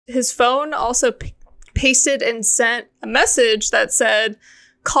his phone also pasted and sent a message that said,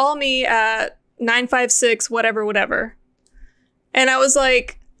 call me at 956 whatever. And I was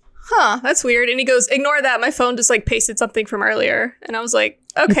like, huh, that's weird. And he goes, ignore that. My phone just like pasted something from earlier. And I was like,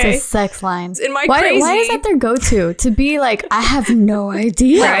 okay. It's a sex line. In my why crazy. Why is that their go-to? To be like, I have no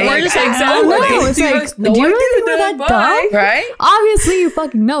idea. Right. Like, Exactly. It's like, do you really know that dumb? Right? Obviously, you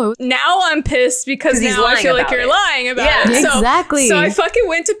fucking know. Now I'm pissed because now I feel like you're lying about it. Exactly. So I fucking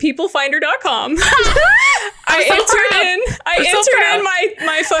went to peoplefinder.com. I entered in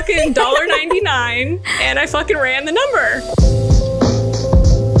my fucking $1.99 and I fucking ran the number.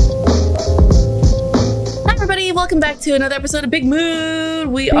 Everybody, welcome back to another episode of Big Mood.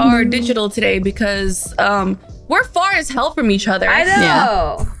 We are digital today because we're far as hell from each other. I know.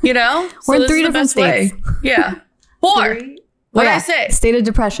 Yeah. You know? We're So in 3 different states. Yeah. 4. What did I say? State of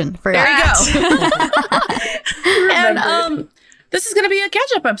depression. Forgot. There you go. And this is going to be a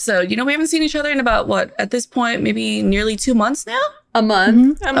catch-up episode. You know, we haven't seen each other in about, what, at this point, maybe nearly 2 months now? A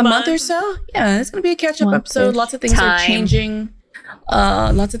month. A month or so? Yeah, it's going to be a catch-up episode. Lots of things are changing.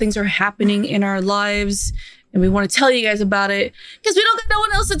 Lots of things are happening in our lives. And we want to tell you guys about it because we don't got no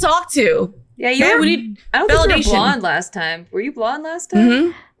one else to talk to. Yeah, we need I don't think you were blonde last time. Were you blonde last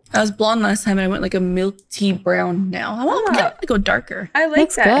time? I was blonde last time and I went like a milk tea brown now. I want to go darker. I like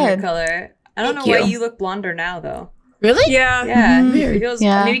That's that hair good. color. I don't know why you look blonder now though. Really? Yeah. Yeah. Weird. It feels,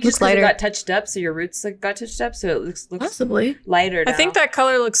 Yeah, maybe just looks because it lighter. got touched up, so your roots like got touched up, so it looks Possibly. lighter now. I think that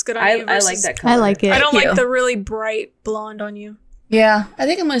color looks good on you. I like that color. I like it. I don't Thank like you. the really bright blonde on you. Yeah. I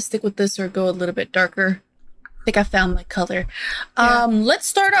think I'm going to stick with this or go a little bit darker. I think I found my color. Let's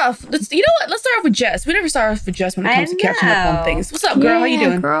start off. You know what? Let's start off with Jess. We never start off with Jess when it comes to catching up on things. What's up, girl? How you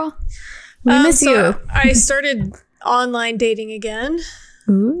doing? Girl? We miss you. I started online dating again.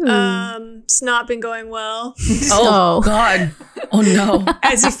 Ooh. It's not been going well, Oh, God. Oh, no.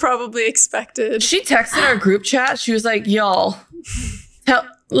 as you've probably expected. She texted our group chat. She was like, y'all,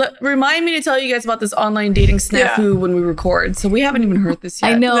 remind me to tell you guys about this online dating snafu when we record. So we haven't even heard this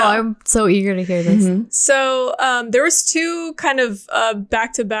yet. I know. No. I'm so eager to hear this. So there was 2 kind of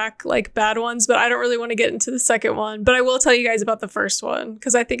back-to-back like bad ones, but I don't really want to get into the second one. But I will tell you guys about the first one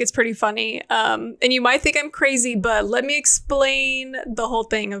because I think it's pretty funny. And you might think I'm crazy, but let me explain the whole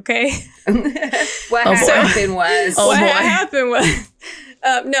thing, okay? What happened was What happened was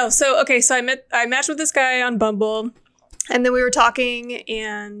so I matched with this guy on Bumble. And then we were talking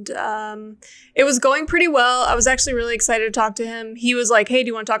and it was going pretty well. I was actually really excited to talk to him. He was like, hey, do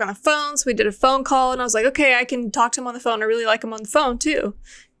you want to talk on the phone? So we did a phone call and I was like, okay, I can talk to him on the phone. I really like him on the phone too.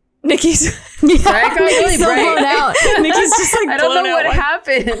 Nikki's I got really so bright. blown out. Nikki's just like I don't blown know out. what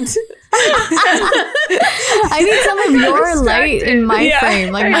happened. I need some of your light in my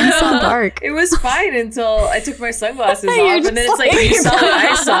frame. Like, mine's so dark. It was fine until I took my sunglasses You're off, and then it's like you saw what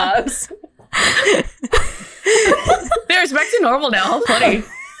I saw. They're back to normal now. How funny.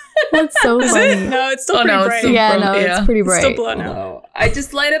 That's so funny. No, it's still pretty bright. still Yeah, broke, no, yeah. it's pretty bright. Still blown out. Oh, I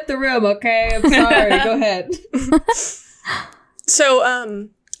just light up the room, okay? I'm sorry. Go ahead. So, I'm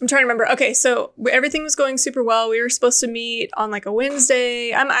trying to remember. Okay, so everything was going super well. We were supposed to meet on like a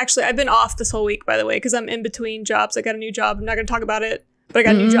Wednesday. I've been off this whole week, by the way, because I'm in between jobs. I got a new job. I'm not going to talk about it, but I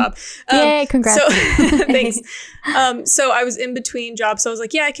got a new job. Yay, congrats. So, thanks. So I was in between jobs. So I was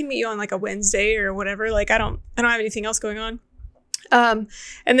like, yeah, I can meet you on like a Wednesday or whatever. Like, I don't have anything else going on. And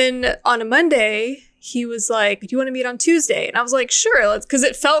then on a Monday, he was like, do you want to meet on Tuesday? And I was like, sure, because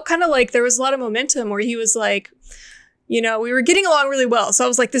it felt kind of like there was a lot of momentum where he was like, you know, we were getting along really well. So I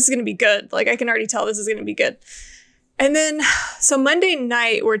was like, this is going to be good. Like, I can already tell this is going to be good. And then, so Monday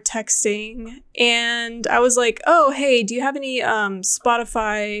night we're texting and I was like, oh, hey, do you have any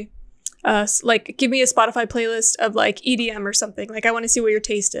Spotify, give me a Spotify playlist of like EDM or something. Like, I want to see what your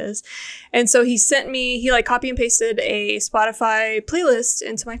taste is. And so he like copy and pasted a Spotify playlist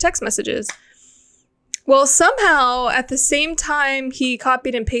into my text messages. Well, somehow at the same time he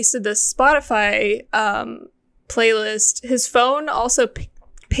copied and pasted the Spotify playlist, his phone also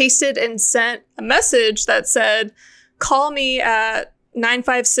pasted and sent a message that said, call me at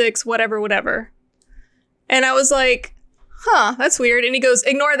 956 whatever. And I was like, huh, that's weird. And he goes,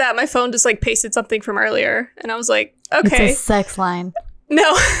 ignore that. My phone just like pasted something from earlier. And I was like, okay. It's a sex line. No.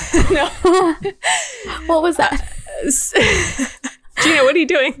 What was that? Gina, what are you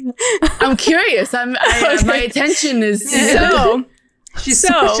doing? I'm curious. My attention is So She's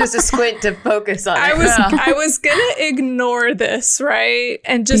just a squint to focus on it. I was gonna ignore this, right?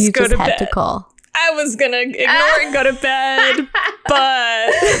 And just You go just to had bed. to call. I was gonna ignore and go to bed, but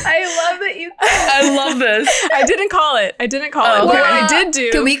I love that you. I love this. I didn't call it. Oh, But what I did do.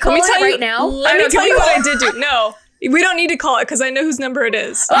 Can we call let me it tell you- right now? Let me tell you what I did do. No. We don't need to call it because I know whose number it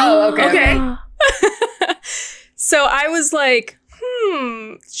is. Oh, okay. So I was like,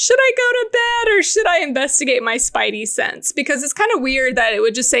 should I go to bed or should I investigate my spidey sense? Because it's kind of weird that it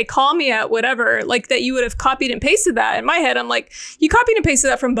would just say, call me at whatever, like that you would have copied and pasted that. In my head, I'm like, you copied and pasted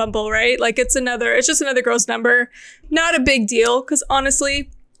that from Bumble, right? Like it's just another girl's number. Not a big deal. Because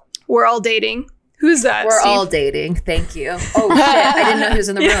honestly, we're all dating. Who's that? We're Steve? all dating. Thank you. Oh shit. I didn't know who was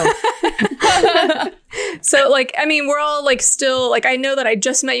in the room. So like, I mean, we're all like still like, I know that I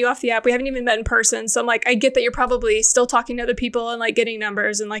just met you off the app. We haven't even met in person. So I'm like, I get that you're probably still talking to other people and like getting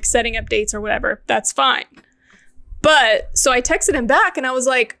numbers and like setting up dates or whatever. That's fine. But so I texted him back and I was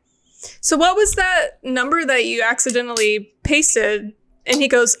like, so what was that number that you accidentally pasted? And he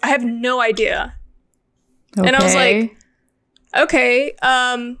goes, I have no idea. Okay. And I was like, okay,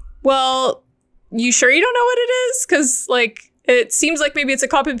 well, you sure you don't know what it is? Because like, it seems like maybe it's a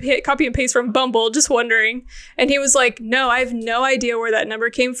copy and paste from Bumble, just wondering. And he was like, no, I have no idea where that number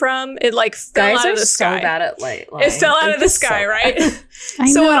came from. It like fell out of the sky. So bad at lying. It fell out of the sky, right?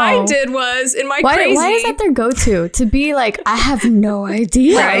 So what I did was, in my crazy... Why is that their go-to? To be like, I have no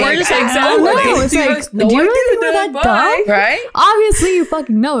idea. Right, Like, exactly. It's like, do you really think we're that dumb? Right? Obviously, you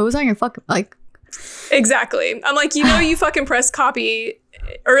fucking know. It was on your fucking, like... Exactly. I'm like, you fucking pressed copy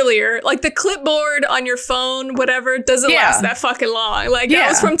earlier. Like the clipboard on your phone, whatever, doesn't last that fucking long. Like that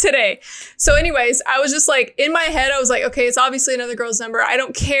was from today. So anyways, I was just like, in my head, I was like, okay, it's obviously another girl's number. I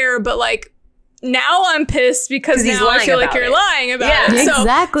don't care, but like, now I'm pissed because now I feel like you're lying about it.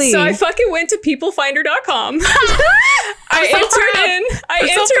 Exactly. So I fucking went to peoplefinder.com. I entered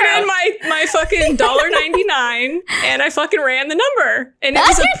in my fucking $1.99 and I fucking ran the number. And it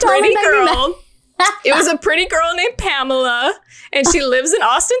was a pretty girl. It was a pretty girl named Pamela, and she lives in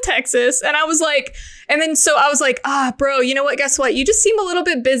Austin, Texas. And I was like, bro, you know what? Guess what? You just seem a little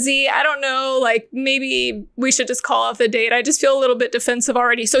bit busy. I don't know. Like, maybe we should just call off the date. I just feel a little bit defensive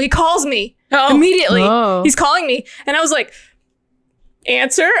already. So he calls me immediately. Oh. He's calling me. And I was like,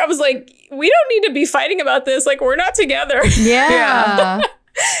 answer. I was like, we don't need to be fighting about this. Like, we're not together. Yeah.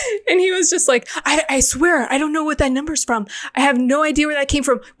 And he was just like, I swear, I don't know what that number's from. I have no idea where that came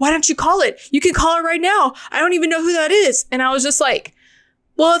from. Why don't you call it? You can call it right now. I don't even know who that is. And I was just like,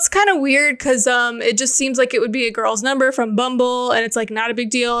 well, it's kind of weird because it just seems like it would be a girl's number from Bumble and it's like not a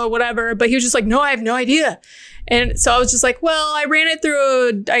big deal or whatever. But he was just like, no, I have no idea. And so I was just like, well, I ran it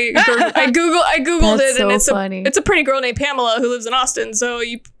through. I Googled That's it, and so funny. it's a pretty girl named Pamela who lives in Austin. So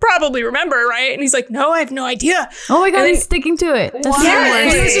you probably remember, right? And he's like, no, I have no idea. Oh my god, he's sticking to it. That's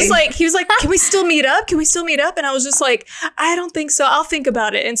and he was like, can we still meet up? Can we still meet up? And I was just like, I don't think so. I'll think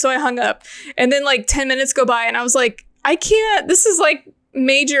about it. And so I hung up. And then like 10 minutes go by, and I was like, I can't. This is like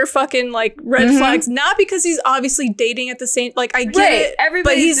major fucking like red flags. Not because he's obviously dating at the same, like I get it,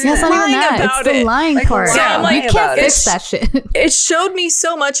 but he's lying about it's the it. lying part. So I'm like, you can't fix that shit. It showed me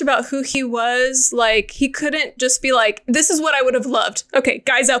so much about who he was. Like he couldn't just be like, this is what I would have loved. Okay,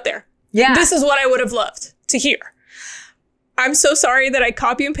 guys out there. Yeah. This is what I would have loved to hear. I'm so sorry that I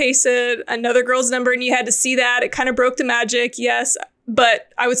copy and pasted another girl's number and you had to see that. It kind of broke the magic. Yes.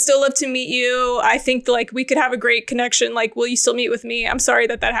 But I would still love to meet you. I think like we could have a great connection. Like, will you still meet with me? I'm sorry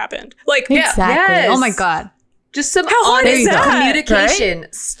that happened. Like, exactly. Yes. Oh my God. Just some How hard is that? Communication.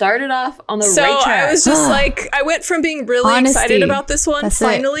 Right? Started off on the right track. I was just like, I went from being really excited about this one.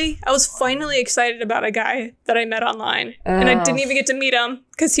 I was finally excited about a guy that I met online. And I didn't even get to meet him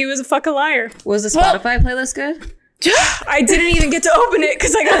because he was a fucking liar. Was the Spotify playlist good? I didn't even get to open it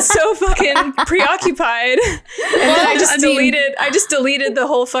because I got so fucking preoccupied. And then I just deleted the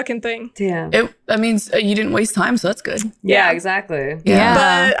whole fucking thing. Damn. That means you didn't waste time, so that's good. Yeah, exactly. Yeah.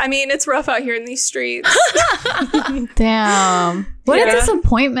 But I mean, it's rough out here in these streets. Damn. What a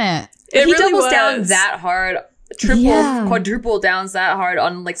disappointment. He really doubles down that hard, quadruple downs that hard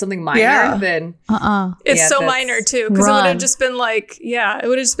on like something minor, then it's so minor too, because it would have just been like,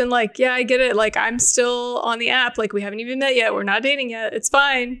 I get it, like I'm still on the app, like we haven't even met yet, we're not dating yet, it's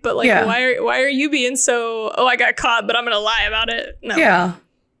fine, but like why are you being so, I got caught but I'm gonna lie about it? No.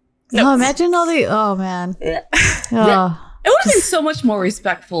 Imagine all the man. It would have been so much more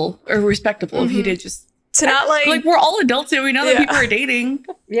respectable if he did just to not like we're all adults and we know that people are dating.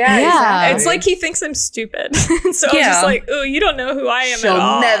 Exactly. It's like he thinks I'm stupid. So I'm just like, oh, you don't know who I am She'll at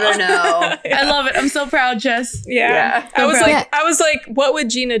all. never know. I love it. I'm so proud, Jess. I was like, what would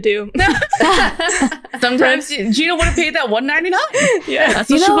Gina do? Sometimes Gina would have paid that $1.99. Yeah. That's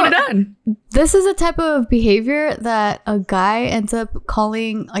what she would have done. This is a type of behavior that a guy ends up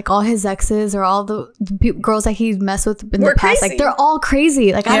calling like all his exes or all the girls that he's messed with in the past. Like they're all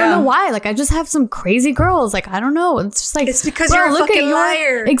crazy. Like I don't know why. Like I just have some crazy girls. Like I don't know. It's just like it's because you're a fucking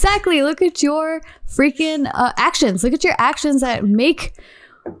liar. Exactly. Look at your freaking actions. Look at your actions that make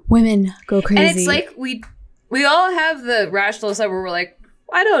women go crazy. And it's like we all have the rational side where we're like,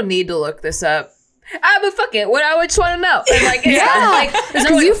 I don't need to look this up. But fuck it. What I just want to know. And like,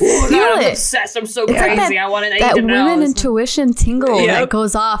 it's like, you feel I'm it. obsessed. I'm so crazy. I want to know. That women intuition tingle that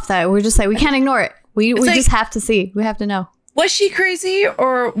goes off that we're just like, we can't ignore it. We like, just have to see. We have to know. Was she crazy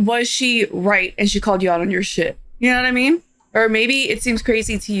or was she right and she called you out on your shit? You know what I mean? Or maybe it seems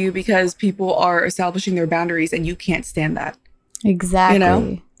crazy to you because people are establishing their boundaries and you can't stand that. Exactly. You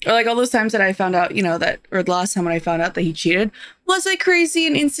know? Or like all those times that I found out, you know, that, or the last time when I found out that he cheated, was I crazy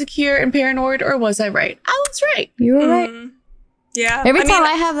and insecure and paranoid or was I right? I was right. You were right. Yeah. Every time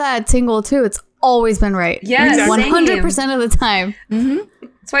I have that tingle too, it's always been right. Yeah, exactly. 100% of the time. Mm-hmm.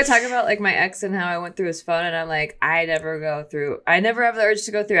 That's why I talk about like my ex and how I went through his phone and I'm like, I never have the urge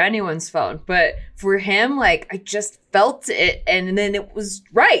to go through anyone's phone. But for him, like I just felt it and then it was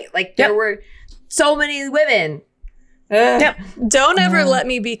right. Like there were so many women. Yep. Don't ever let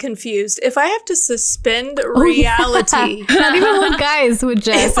me be confused. If I have to suspend reality, not even with guys, with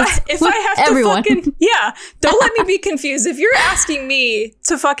just if I have everyone. To fucking don't let me be confused. If you're asking me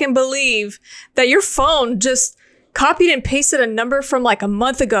to fucking believe that your phone just copied and pasted a number from like a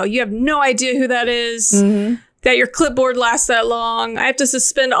month ago, you have no idea who that is. Mm-hmm. That your clipboard lasts that long. I have to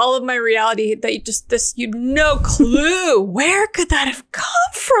suspend all of my reality that you no clue. Where could that have come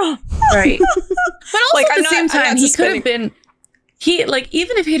from? Right. But also at the same time, he could have been,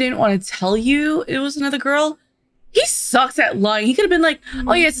 even if he didn't want to tell you it was another girl, he sucks at lying. He could have been like,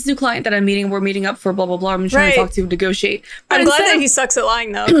 oh yeah, it's this new client that I'm meeting. We're meeting up for blah, blah, blah. I'm trying to talk to him, negotiate. But I'm glad that he sucks at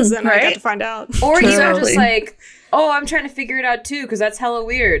lying though, because then I got to find out. Or he's just like, oh, I'm trying to figure it out too, because that's hella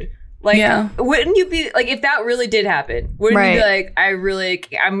weird. Like, wouldn't you be like, if that really did happen, wouldn't you be like,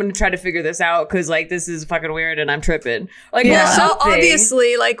 I'm going to try to figure this out because like this is fucking weird and I'm tripping. Like, so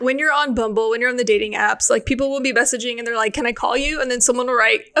obviously, like when you're on Bumble, when you're on the dating apps, like people will be messaging and they're like, can I call you? And then someone will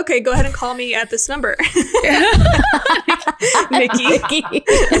write, okay, go ahead and call me at this number. Nikki.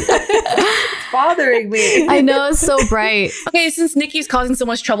 It's bothering me. I know, it's so bright. Okay, since Nikki's causing so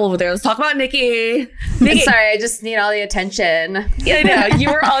much trouble over there, let's talk about Nikki. Sorry, I just need all the attention. Yeah, I know. You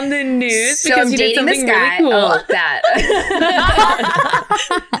were on the news because you did something really cool. Oh, that.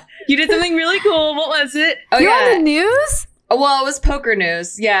 You did something really cool. What was it? Oh, you're on the news? Well, it was poker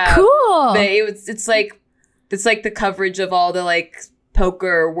news. Yeah. Cool. But it's like the coverage of all the like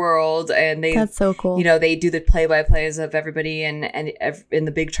poker world, and that's so cool. You know, they do the play-by-plays of everybody and in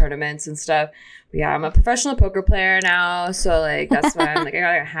the big tournaments and stuff. But yeah, I'm a professional poker player now, so like that's why I'm like I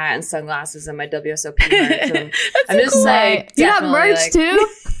got a hat and sunglasses and my WSOP merch. And I'm just cool. Like, you got merch like, too.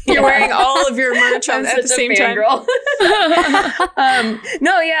 You're wearing all of your merch at the same time.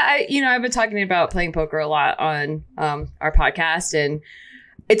 No, yeah, I've been talking about playing poker a lot on our podcast, and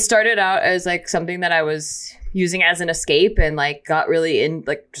it started out as like something that I was using as an escape and like got really in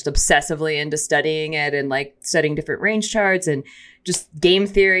like just obsessively into studying it and like studying different range charts and just game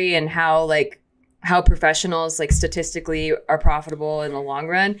theory and how professionals like statistically are profitable in the long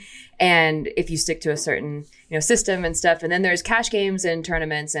run. And if you stick to a certain, system and stuff. And then there's cash games and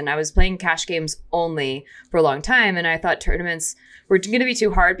tournaments. And I was playing cash games only for a long time. And I thought tournaments were going to be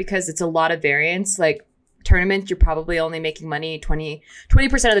too hard because it's a lot of variance. Like tournaments, you're probably only making money 20%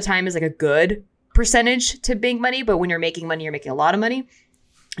 of the time is like a good percentage to make money. But when you're making money, you're making a lot of money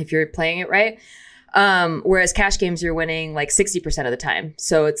if you're playing it right. Whereas cash games, you're winning like 60% of the time.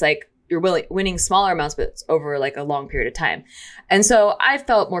 So it's like, you're winning smaller amounts, but it's over like a long period of time. And so I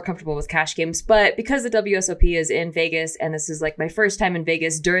felt more comfortable with cash games. But because the WSOP is in Vegas, and this is like my first time in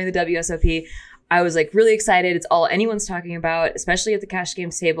Vegas during the WSOP, I was like really excited. It's all anyone's talking about, especially at the cash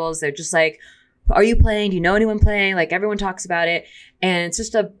games tables. They're just like, are you playing? Do you know anyone playing? Like everyone talks about it. And it's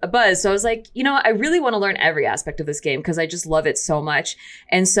just a buzz. So I was like, I really want to learn every aspect of this game because I just love it so much.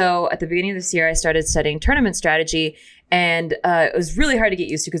 And so at the beginning of this year, I started studying tournament strategy. And it was really hard to get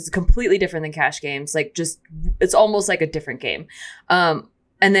used to because it's completely different than cash games. Like it's almost like a different game.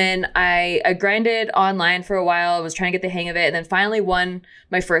 And then I grinded online for a while. I was trying to get the hang of it. And then finally won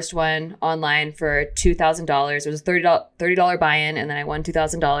my first one online for $2,000. It was a $30 buy-in. And then I won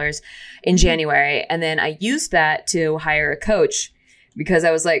 $2,000 in January. And then I used that to hire a coach because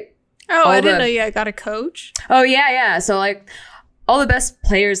I was like, oh, I didn't know you got a coach. Oh, yeah. So like all the best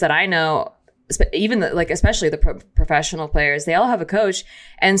players that I know, even especially the professional players, they all have a coach.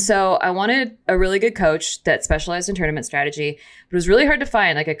 And so I wanted a really good coach that specialized in tournament strategy, but it was really hard to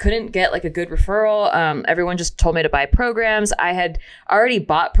find. Like I couldn't get like a good referral. Everyone just told me to buy programs. I had already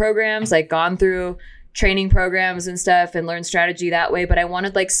bought programs, like gone through training programs and stuff and learned strategy that way. But I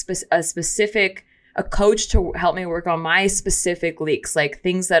wanted like a coach to help me work on my specific leaks, like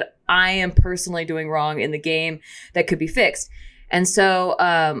things that I am personally doing wrong in the game that could be fixed. And so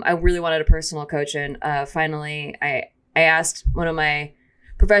I really wanted a personal coach. And finally, I asked one of my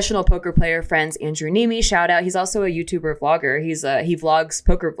professional poker player friends, Andrew Nemi, shout out. He's also a YouTuber vlogger. He vlogs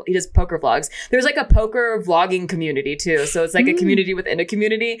poker. He does poker vlogs. There's like a poker vlogging community too. So it's like a community within a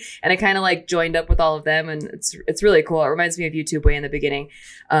community. And I kind of like joined up with all of them. And it's really cool. It reminds me of YouTube way in the beginning.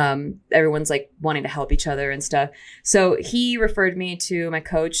 Everyone's like wanting to help each other and stuff. So he referred me to my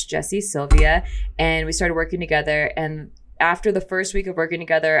coach, Jessie Sylvia, and we started working together. And after the first week of working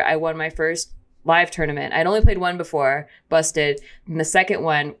together, I won my first live tournament. I'd only played one before, busted. And the second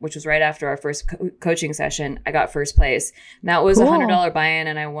one, which was right after our first coaching session, I got first place. And that was $100 buy-in,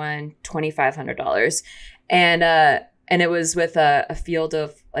 and I won $2,500. And it was with a field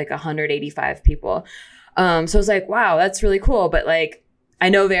of like 185 people. So I was like, wow, that's really cool. But like, I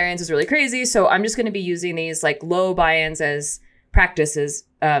know variance is really crazy, so I'm just going to be using these like low buy-ins as practices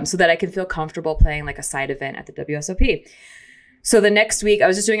so that I can feel comfortable playing like a side event at the WSOP. So the next week, I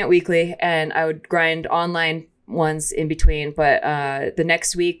was just doing it weekly, and I would grind online ones in between. But the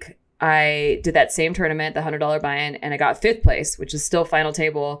next week, I did that same tournament, the $100 buy-in, and I got 5th place, which is still final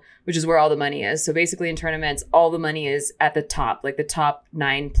table, which is where all the money is. So basically in tournaments, all the money is at the top. Like the top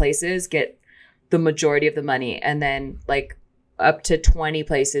 9 places get the majority of the money, and then like up to 20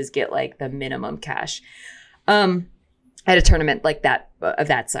 places get like the minimum cash. At a tournament like that, of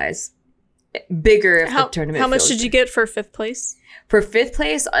that size. Bigger if the tournament. How much did you get for 5th place? For 5th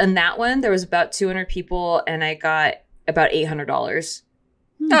place on that one, there was about 200 people, and I got about $800.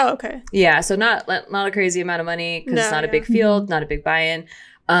 Oh, okay. Yeah, so not a crazy amount of money because it's not a big field, not a big buy-in.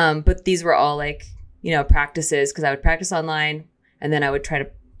 But these were all like, practices, because I would practice online, and then I would try to,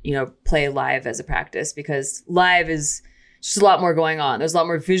 play live as a practice, because live is just a lot more going on. There's a lot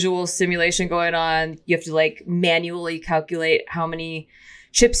more visual simulation going on. You have to like manually calculate how many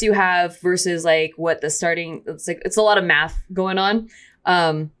chips you have versus like what the starting, it's a lot of math going on.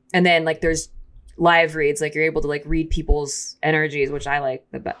 And then like there's live reads, like you're able to like read people's energies, which I like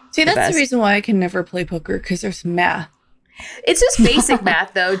the best. See, that's the reason why I can never play poker, because there's math. It's just basic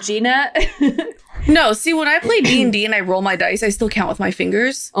math though, Gina. No, see, when I play D&D and I roll my dice, I still count with my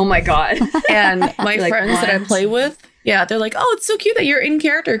fingers. Oh my God. And my friends that I play with, yeah, they're like, oh, it's so cute that you're in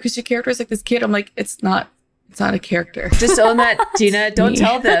character, because your character is like this kid. I'm like, it's not a character. Just own that, Gina. Don't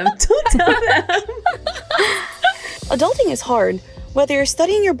tell them. Don't tell them. Adulting is hard. Whether you're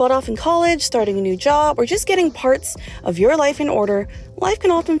studying your butt off in college, starting a new job, or just getting parts of your life in order, life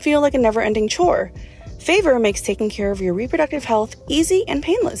can often feel like a never-ending chore. Favor makes taking care of your reproductive health easy and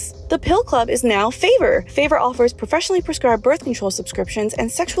painless. The Pill Club is now Favor. Favor offers professionally prescribed birth control subscriptions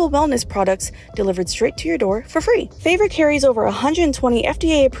and sexual wellness products delivered straight to your door for free. Favor carries over 120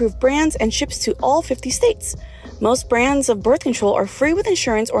 FDA-approved brands and ships to all 50 states. Most brands of birth control are free with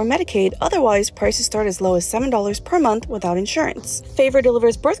insurance or Medicaid, otherwise prices start as low as $7 per month without insurance. Favor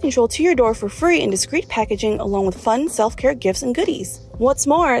delivers birth control to your door for free in discreet packaging along with fun self-care gifts and goodies. What's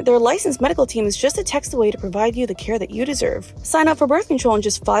more, their licensed medical team is just a text away to provide you the care that you deserve. Sign up for birth control in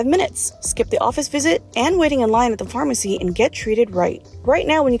just 5 minutes. Skip the office visit and waiting in line at the pharmacy and get treated right. Right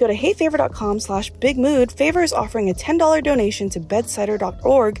now, when you go to heyfavor.com/bigmood, Favor is offering a $10 donation to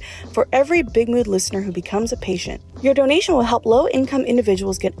bedsider.org for every Big Mood listener who becomes a patient. Your donation will help low-income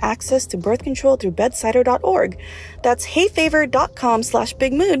individuals get access to birth control through bedsider.org. That's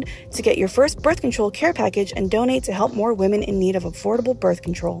heyfavor.com/bigmood to get your first birth control care package and donate to help more women in need of affordable birth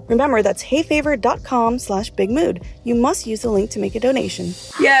control. Remember, that's heyfavor.com/bigmood. You must use the link to make a donation.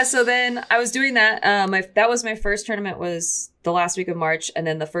 Yeah, so then I was doing that. That was my first tournament, was the last week of March, and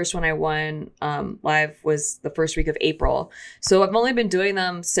then the first one I won live was the first week of April. So I've only been doing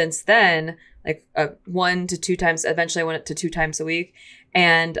them since then, like 1 to 2 times. Eventually I went up to 2 times a week,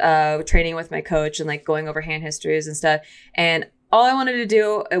 and training with my coach and like going over hand histories and stuff. And all I wanted to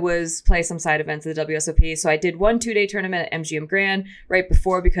do was play some side events at the WSOP. So I did 1 2-day tournament at MGM Grand right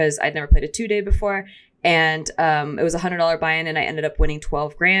before, because I'd never played a 2-day before. And it was $100 buy-in, and I ended up winning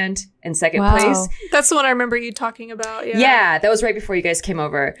 $12,000 in second place. That's the one I remember you talking about. Yeah, that was right before you guys came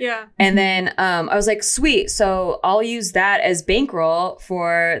over. Yeah. And then I was like, sweet. So I'll use that as bankroll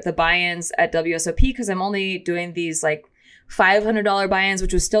for the buy-ins at WSOP, because I'm only doing these like $500 buy-ins,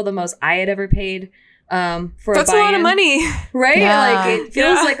 which was still the most I had ever paid for that's a buy-in. A lot of money, right? Yeah. Like it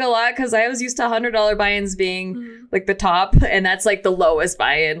feels like a lot because I was used to $100 buy-ins being like the top, and that's like the lowest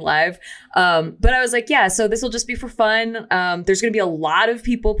buy-in live. But I was like, yeah, so this will just be for fun. There's going to be a lot of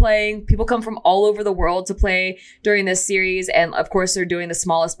people playing. People come from all over the world to play during this series, and of course they're doing the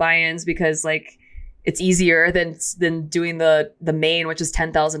smallest buy-ins because like it's easier than doing the main, which is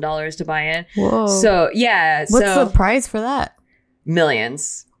 $10,000 to buy in. Whoa. So yeah, what's the price for that?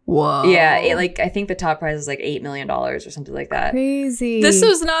 Millions. Whoa. Yeah, I think the top prize is like $8 million or something like that. Crazy. This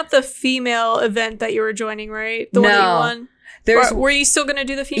was not the female event that you were joining, right? The one that you won? Were you still going to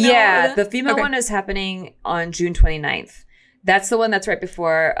do the female event? The female one is happening on June 29th. That's the one that's right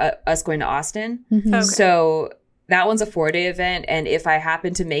before us going to Austin. Mm-hmm. Okay. So that one's a 4-day event. And if I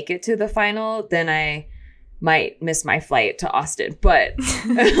happen to make it to the final, then I might miss my flight to Austin. But,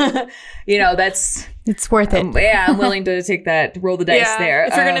 it's worth it. Yeah, I'm willing to take that, roll the dice there.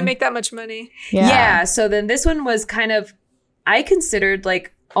 If you're going to make that much money. Yeah. So then this one was kind of, I considered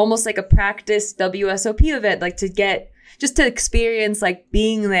like almost like a practice WSOP event, like just to experience like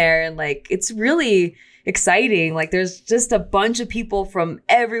being there. And like, it's really exciting. Like there's just a bunch of people from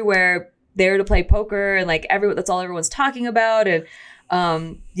everywhere there to play poker, and like that's all everyone's talking about. And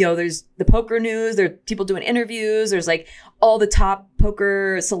there's the poker news, there are people doing interviews, there's like all the top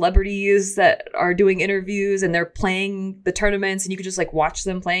poker celebrities that are doing interviews, and they're playing the tournaments, and you could just like watch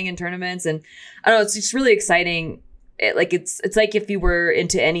them playing in tournaments. And I don't know, it's just really exciting. It's like if you were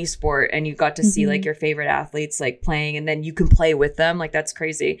into any sport and you got to see like your favorite athletes like playing, and then you can play with them. Like that's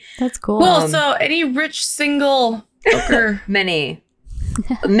crazy. That's cool. Well, so any rich single poker many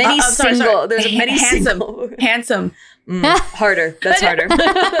single. There's many handsome. Harder. That's harder.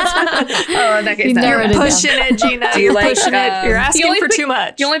 That gets You're pushing it, Gina. You're like, pushing it. You're asking for too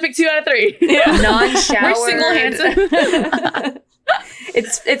much. You only pick 2 out of 3. Yeah. Non-shower. Rich, single, handsome.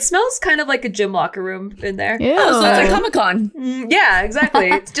 It smells kind of like a gym locker room in there. Yeah. Oh, so it's like Comic-Con. Yeah, exactly.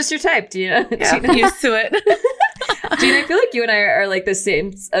 It's just your type, Gina. Yeah, Gina. used to it. Gina, I feel like you and I are like the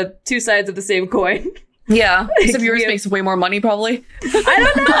same, 2 sides of the same coin. Yeah, except yours makes way more money, probably.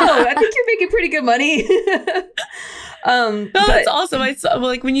 I don't know. I think you're making pretty good money. No, that's awesome. I saw,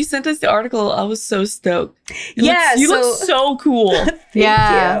 like when you sent us the article, I was so stoked. You look so cool.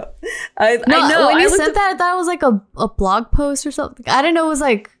 Yeah. I know. When you sent that, I thought it was like a blog post or something. I didn't know it was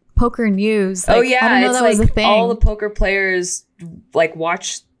like poker news. Like, oh yeah, I didn't know it's that like was a thing. all the poker players like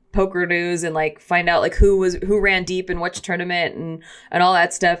watch poker news and like find out like who ran deep in which tournament and all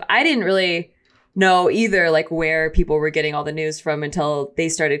that stuff. I didn't really know either like where people were getting all the news from until they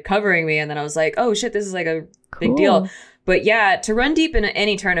started covering me, and then I was like, oh shit, this is like a big deal. But yeah, to run deep in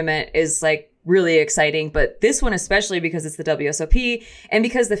any tournament is like really exciting, but this one especially because it's the WSOP and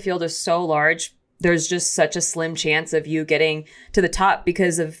because the field is so large, there's just such a slim chance of you getting to the top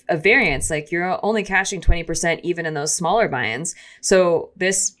because of variance. Like you're only cashing 20% even in those smaller buy-ins. So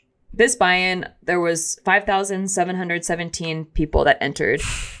this buy-in, there was 5,717 people that entered,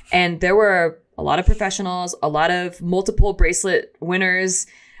 and there were a lot of professionals, a lot of multiple bracelet winners,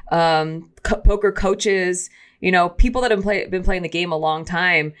 poker coaches, people that have been playing the game a long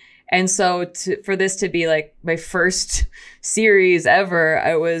time. And so for this to be like my first series ever,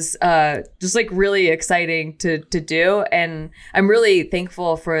 it was just like really exciting to do. And I'm really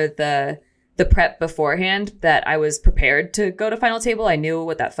thankful for the prep beforehand, that I was prepared to go to final table. I knew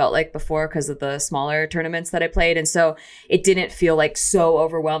what that felt like before because of the smaller tournaments that I played. And so it didn't feel like so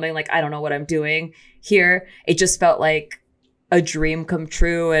overwhelming. Like, I don't know what I'm doing here. It just felt like a dream come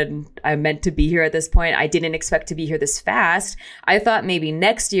true, and I'm meant to be here at this point. I didn't expect to be here this fast. I thought maybe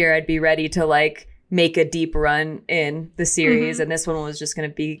next year I'd be ready to like make a deep run in the series, and this one was just going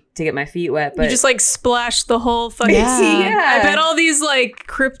to be to get my feet wet. But you just like splashed the whole fucking I bet all these like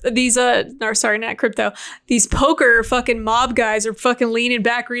these poker fucking mob guys are fucking leaning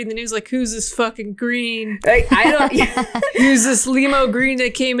back reading the news like, who's this fucking green? Like, I don't. Who's this limo green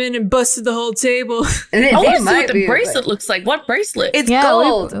that came in and busted the whole table? And I want to see what the bracelet looks like. What bracelet? It's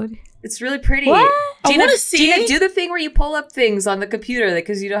gold. It's really pretty. What? Gina, do the thing where you pull up things on the computer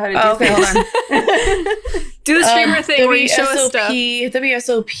because you know how to do things. Hold on. Do the streamer thing where you show us stuff.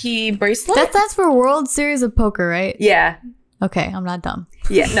 WSOP bracelet? That's for World Series of Poker, right? Yeah. Okay, I'm not dumb.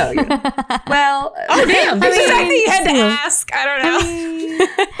 Yeah, no. You're not. Well, oh damn! The fact that you had to ask, I don't know.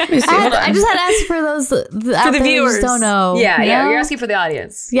 I just had to ask for those for the viewers. Don't know. Yeah, you're asking for the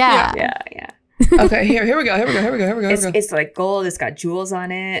audience. Yeah. Okay, here we go. It's like gold. It's got jewels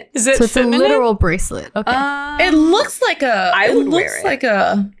on it. Is it? So it's a literal bracelet. Okay. It looks like a. I would wear it. Like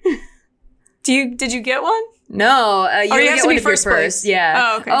a. Did you get one? No, you have to be first place. Yeah.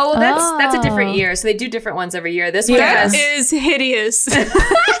 Oh, okay. Oh, that's a different year. So they do different ones every year. This one is hideous. Yeah,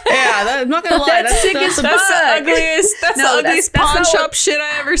 I'm not gonna lie. That's sick as fuck. That's the ugliest. That's the ugliest pawn shop shit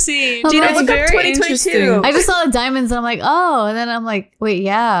I ever seen. Gina, look up 2022. I just saw the diamonds and I'm like, oh, and then I'm like, wait,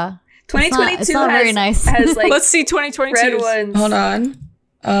 yeah. 2022 it's not very nice. Has like let's see 2022 red ones. Hold on.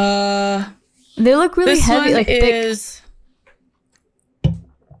 They look really this heavy. one like is thick.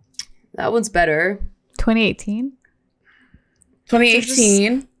 That one's better. 2018.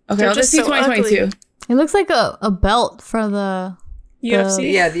 2018. Okay, let's see 2022. ugly. It looks like a belt for the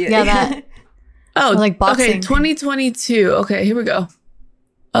UFC. Yeah, that. Oh, like boxing. okay, 2022. Okay, here we go.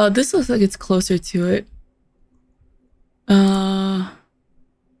 This looks like it's closer to it.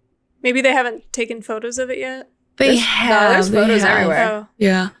 Maybe they haven't taken photos of it yet. They have. there's photos everywhere. Oh.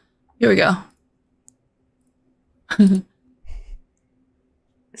 Yeah. Here we go.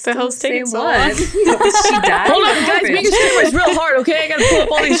 The hell's taking so long? Did she die? Hold on, guys. Making streamers real hard, okay? I gotta pull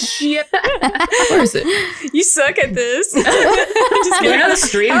up all this shit. Where is it? You suck at this. I'm just Learn how to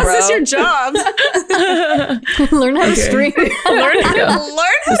stream, How's bro. this your job? Learn how to stream. learn how to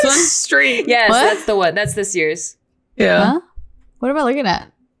one? stream. Yes, What? that's the one. That's this year's. Yeah. Huh? What am I looking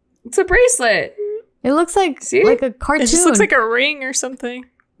at? It's a bracelet. It looks like See? like a cartoon. It just looks like a ring or something.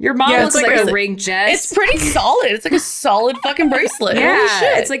 Your mom Yeah, looks it's like like a a- ring, Jess. It's pretty solid. It's like a solid fucking bracelet. yeah, Holy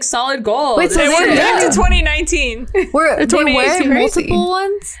shit. it's like solid gold. Wait, so They Yeah. went back to 2019. Where they 28 wear is crazy. multiple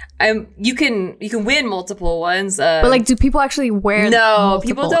ones, you can win multiple ones. but like, do people actually wear? no, multiple?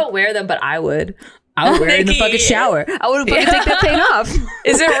 people don't wear them, but I would. I would wear it in the Nikki. fucking shower. I would fucking take that thing off.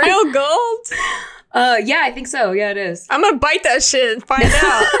 Is it real gold? Yeah, I think so. Yeah, it is. I'm gonna bite that shit and find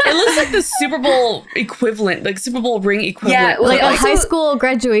out. It looks like the Super Bowl equivalent, like Super Bowl ring equivalent. Yeah, well, Like a also- high school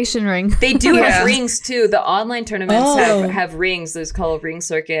graduation ring. They do Yeah. have rings too. The online tournaments Oh. have rings. There's called a ring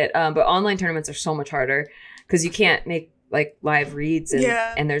circuit. But online tournaments are so much harder because you can't make like live reads and,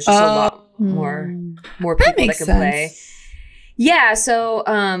 Yeah. and there's just a lot more people that makes can sense. play. Yeah, so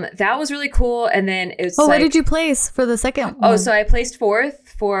that was really cool. And then it's Oh, like, what did you place for the second one? oh, so I placed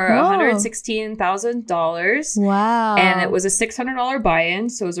fourth for Whoa. $116,000. Wow. And it was a $600 buy-in,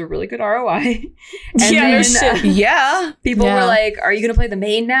 so it was a really good ROI. And Yeah, no then, shit. Yeah. people Yeah. were like, "Are you going to play the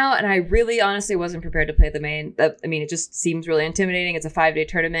main now?" And I really, honestly, wasn't prepared to play the main. I mean, it just seems really intimidating. It's a 5-day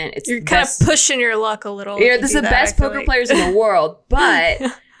tournament. It's You're the kind best- of pushing your luck a little. Yeah, if you this is do the that, best I feel poker like. players in the world. But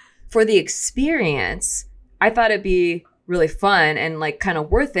for the experience, I thought it'd be really fun and like kind of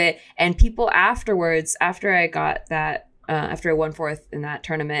worth it. And people afterwards, after I got that, after I won fourth in that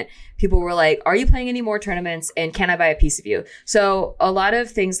tournament, people were like, "Are you playing any more tournaments? And can I buy a piece of you?" So a lot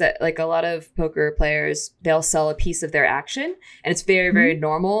of things that like a lot of poker players, they'll sell a piece of their action, and it's very, very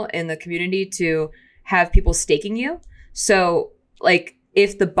normal in the community to have people staking you. So like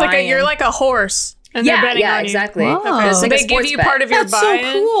if the buy-in, Like you're like a horse. And yeah, they're betting yeah, on you. exactly. Whoa. Okay, It's so like a they give sports you bet. part of your That's so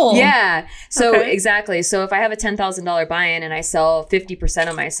buy-in. cool. Yeah. So Okay. exactly. So if I have a $10,000 buy-in and I sell 50%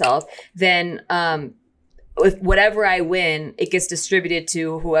 of myself, then with whatever I win, it gets distributed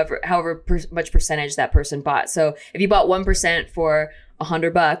to however much percentage that person bought. So if you bought 1% for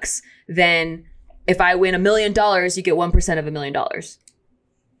 $100, then if I win $1 million, you get 1% of $1 million.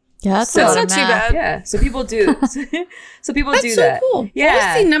 yeah, that's, So- a lot That's of not too math. bad. Yeah. So people do. So people That's do so that. cool. Yeah.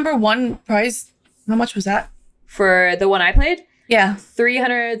 What was the number one prize? How much was that? For the one I played, Yeah.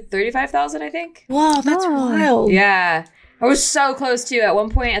 335,000, I think. Wow, that's Wow. wild. Yeah. I was so close too. At one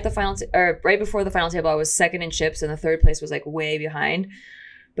point at the final, or right before the final table, I was second in chips, and the third place was like way behind.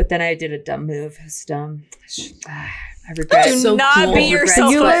 But then I did a dumb move. It's dumb. I regret. Do So not cool. beat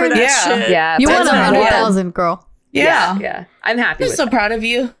yourself You up for learned- that Yeah. shit. Yeah, You but won it's not 100,000, girl. Yeah. Yeah. I'm happy I'm with so it. proud of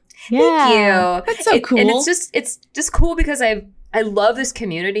you. Yeah. Thank you. That's so cool. And it's just cool because I love this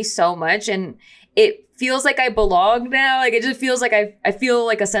community so much, and it feels like I belong now. Like it just feels like I feel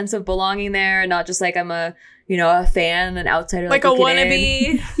like a sense of belonging there, and not just like I'm a fan, an outsider, Like a looking wannabe.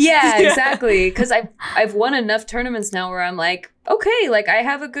 in. Yeah, exactly. Because I've won enough tournaments now where I'm like, okay, like I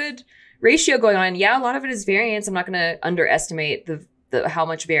have a good ratio going on. Yeah, a lot of it is variance. I'm not going to underestimate the how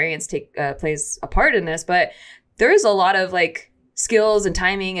much variance plays a part in this, but there is a lot of like skills and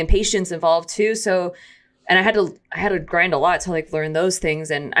timing and patience involved too. So, and I had to grind a lot to like learn those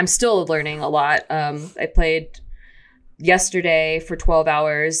things, and I'm still learning a lot. I played yesterday for 12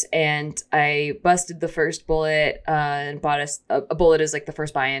 hours and I busted the first bullet and bought a bullet is like the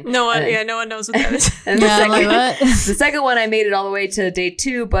first buy-in. No one, And- no one knows what that is. And the Yeah, I'm second, like, what? the second one I made it all the way to day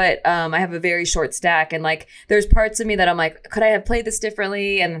 2, but I have a very short stack, and like there's parts of me that I'm like, could I have played this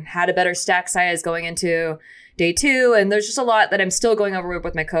differently and had a better stack size going into day 2? And there's just a lot that I'm still going over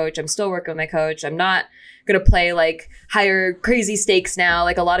with my coach. I'm still working with my coach. I'm not gonna play like higher crazy stakes now.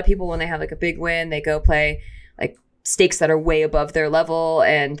 Like a lot of people, when they have like a big win, they go play like stakes that are way above their level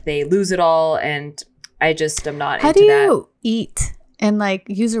and they lose it all. And I just am not How into do that. you eat and like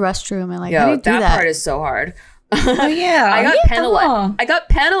use a restroom and like how do you do that part is so hard. Oh yeah, I got penalized. I got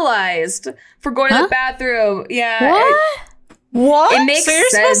penalized for going to the bathroom. Yeah. What? It makes so you're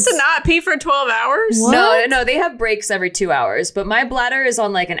sense. supposed to not pee for 12 hours? What? No. They have breaks every 2 hours, but my bladder is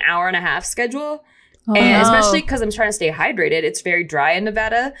on like an hour and a half schedule. And especially because I'm trying to stay hydrated, it's very dry in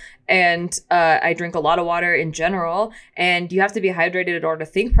Nevada, and I drink a lot of water in general, and you have to be hydrated in order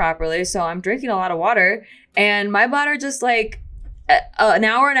to think properly. So I'm drinking a lot of water, and my bladder just like an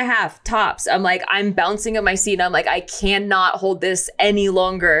hour and a half tops. I'm bouncing at my seat, and I'm like, I cannot hold this any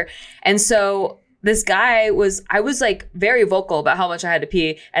longer. And so this guy I was like very vocal about how much I had to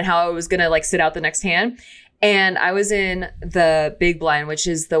pee and how I was gonna like sit out the next hand. And I was in the big blind, which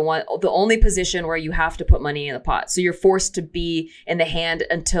is the only position where you have to put money in the pot. So you're forced to be in the hand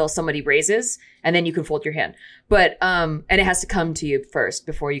until somebody raises, and then you can fold your hand. But and it has to come to you first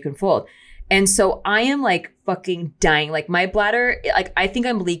before you can fold. And so I am like fucking dying. Like my bladder, like I think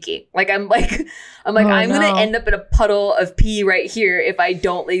I'm leaking. I'm gonna end up in a puddle of pee right here if I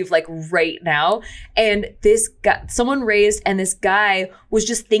don't leave like right now. And this guy, someone raised, and this guy was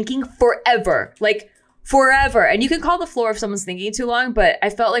just thinking forever. And you can call the floor if someone's thinking too long, but I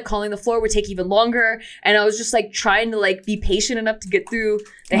felt like calling the floor would take even longer. And I was just like trying to like be patient enough to get through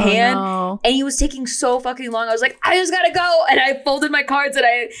the hand. No. And he was taking so fucking long. I was like, I just gotta go. And I folded my cards and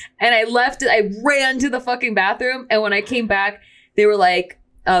I left. I ran to the fucking bathroom. And when I came back, they were like,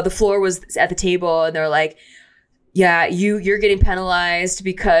 the floor was at the table, and they were like, yeah, you're getting penalized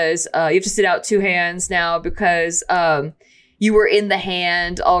because you have to sit out 2 hands now because you were in the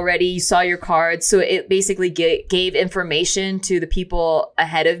hand already. You saw your cards. So it basically gave information to the people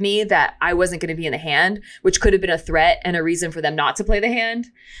ahead of me that I wasn't going to be in the hand, which could have been a threat and a reason for them not to play the hand.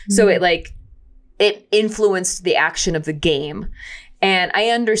 Mm-hmm. So it influenced the action of the game. And I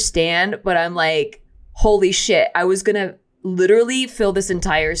understand, but I'm like, holy shit, I was going to literally fill this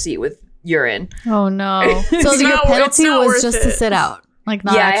entire seat with urine. Oh no. So your penalty was just to sit out. Like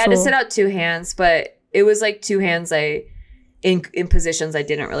not I had to sit out 2 hands, but it was like 2 hands in positions I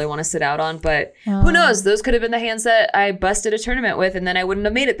didn't really want to sit out on, but who knows? Those could have been the hands that I busted a tournament with, and then I wouldn't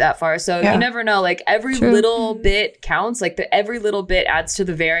have made it that far. So you never know. Like every little bit counts. Like every little bit adds to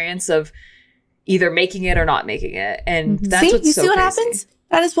the variance of either making it or not making it, and that's what's so crazy. Happens?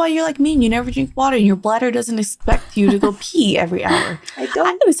 That is why you're like me and you never drink water, and your bladder doesn't expect you to go pee every hour. I could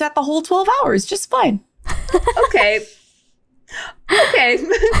have sat the whole 12 hours just fine. Okay.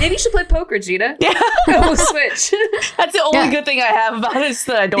 Maybe you should play poker, Gina. Yeah. We'll switch. That's the only good thing I have about it is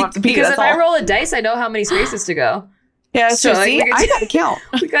that I don't have to pee. Because if I roll a dice, I know how many spaces to go. Yeah, so see, I gotta count.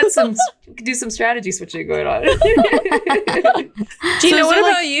 We can do some strategy switching going on. Gina, what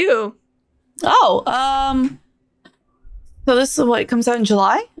about you? So this is what comes out in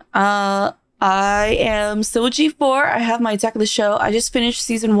July. I am still with G4. I have my Attack of the Show. I just finished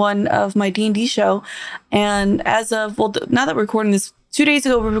season 1 of my D&D show. And as of, now that we're recording this, 2 days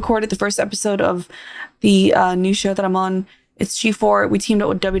ago, we recorded the first episode of the new show that I'm on. It's G4. We teamed up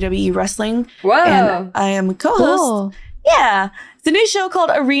with WWE Wrestling. Whoa. And I am a co-host. Cool. Yeah. It's a new show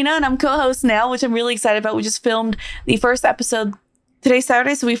called Arena, and I'm co-host now, which I'm really excited about. We just filmed the first episode today's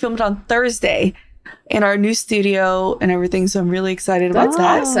Saturday, so we filmed it on Thursday in our new studio and everything, so I'm really excited about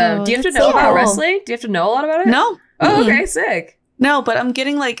that. Awesome. Do you have to know about wrestling? Do you have to know a lot about it? No. Oh, okay, sick. No, but I'm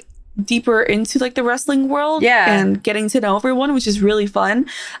getting like deeper into like the wrestling world and getting to know everyone, which is really fun.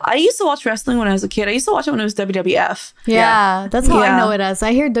 I used to watch wrestling when I was a kid. I used to watch it when it was WWF. Yeah, that's how I know it as.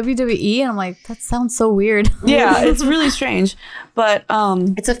 I hear WWE and I'm like, that sounds so weird. Yeah, it's really strange. But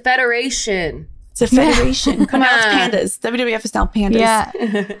it's a federation. It's a federation. Come on, it's pandas. WWF is now pandas. Yeah.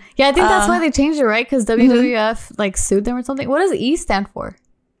 Yeah, I think that's why they changed it, right? Because WWF like sued them or something. What does E stand for?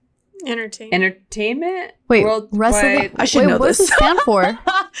 Entertainment? Wait, wrestling? I should know what this. Does it stand for?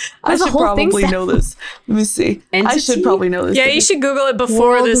 I should probably know this. Let me see. Entity? I should probably know this. Yeah, you should Google it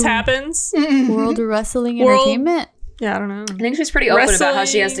before this happens. World Wrestling Entertainment? Yeah, I don't know. I think she's pretty open about how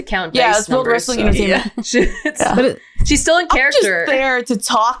she has to count dice numbers. Yeah, it's World Wrestling Entertainment. But she's still in character. I'm just there to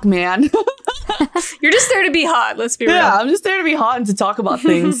talk, man. You're just there to be hot. Let's be real. Yeah, I'm just there to be hot and to talk about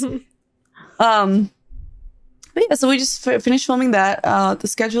things. But yeah, so we just finished filming that. The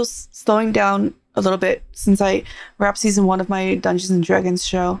schedule's slowing down a little bit since I wrapped season 1 of my Dungeons and Dragons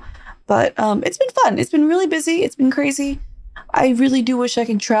show. But it's been fun. It's been really busy. It's been crazy. I really do wish I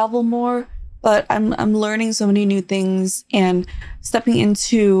could travel more, but I'm learning so many new things, and stepping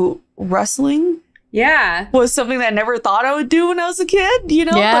into wrestling was something that I never thought I would do when I was a kid, you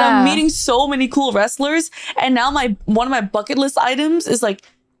know? Yeah. But I'm meeting so many cool wrestlers, and now one of my bucket list items is like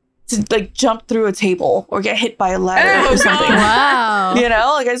to like jump through a table or get hit by a ladder or something. Wow. You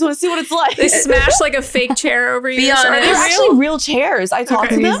know, like I just want to see what it's like. They smash like a fake chair over you. Are they're actually real chairs. I talked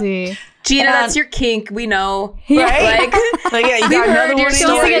to them. Gina, that's your kink. We know, right? Like yeah, you got another one.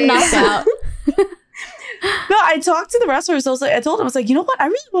 You're get knocked out. No, I talked to the wrestlers. I told them, I was like, you know what? I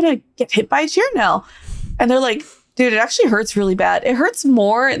really want to get hit by a chair now. And they're like, dude, it actually hurts really bad. It hurts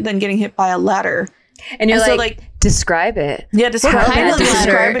more than getting hit by a ladder. And you're like, describe it. Yeah,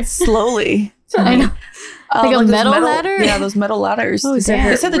 describe it slowly. I know. Like a metal ladder? Yeah, those metal ladders. Oh, they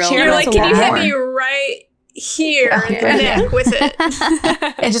said the chair. You're like, can you hit me right here in the neck with it?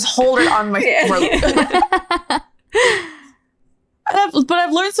 And just hold it on my throat. But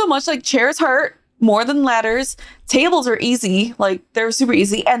I've learned so much. Like, chairs hurt more than ladders. Tables are easy. Like, they're super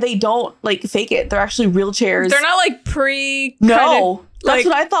easy. And they don't, like, fake it. They're actually real chairs. They're not, like, No. That's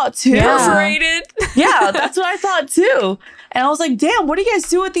what I thought, too. Perforated. Yeah, that's what I thought, too. And I was like, damn, what do you guys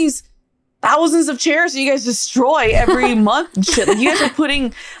do with these thousands of chairs that you guys destroy every month and shit? Like, you guys are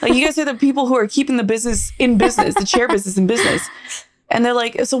putting, like, you guys are the people who are keeping the business in business, the chair business in business. And they're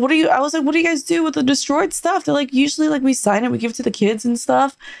like, so I was like, what do you guys do with the destroyed stuff? They're like, usually, like, we sign it, we give it to the kids and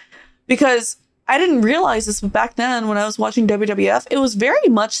stuff. Because I didn't realize this, but back then when I was watching WWF, it was very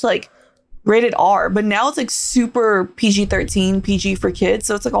much like rated R, but now it's like super PG-13, PG for kids.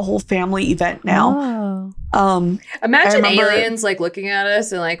 So it's like a whole family event now. Imagine aliens like looking at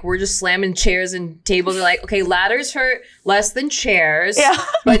us and like we're just slamming chairs and tables. They're like, okay, ladders hurt less than chairs,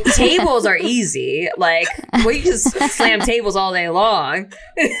 but tables are easy. Like we just slam tables all day long.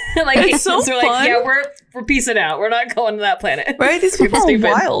 Like it's so we're fun. Like, yeah, we're piecing out. We're not going to that planet. Right? These people are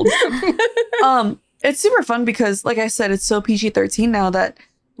wild. It's super fun because, like I said, it's so PG-13 now that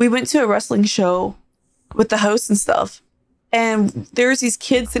we went to a wrestling show with the host and stuff, and there's these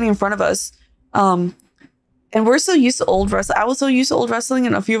kids sitting in front of us. And we're so used to old wrestling. I was so used to old wrestling,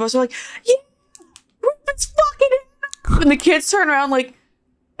 and a few of us were like, yeah, Ruben's fucking it. And the kids turn around like,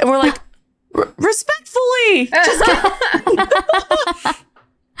 and we're like, respectfully.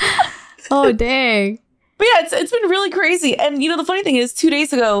 Oh, dang. But yeah, it's been really crazy. And, you know, the funny thing is 2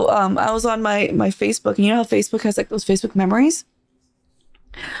 days ago, I was on my Facebook, and you know how Facebook has like those Facebook memories?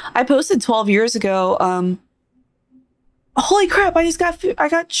 I posted 12 years ago, holy crap, I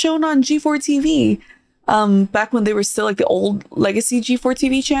got shown on G4 TV, back when they were still like the old legacy G4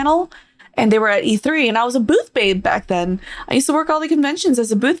 TV channel, and they were at E3, and I was a booth babe back then. I used to work all the conventions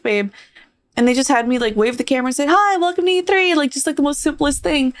as a booth babe, and they just had me like wave the camera and say, hi, welcome to E3, like just like the most simplest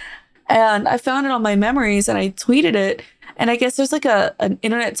thing. And I found it on my memories and I tweeted it, and I guess there's like an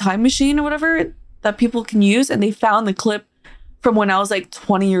internet time machine or whatever that people can use, and they found the clip from when I was like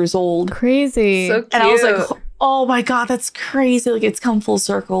 20 years old. Crazy. So cute. And I was like, oh my God, that's crazy. Like, it's come full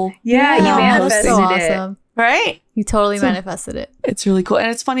circle. Yeah, you manifested so it. awesome. Right? You totally manifested it. It's really cool. And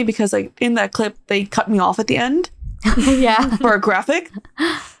it's funny because like in that clip, they cut me off at the end. Yeah. For a graphic.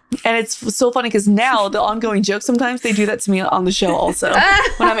 And it's so funny because now the ongoing jokes, sometimes they do that to me on the show also.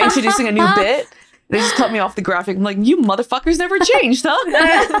 When I'm introducing a new bit, they just cut me off the graphic. I'm like, you motherfuckers never changed,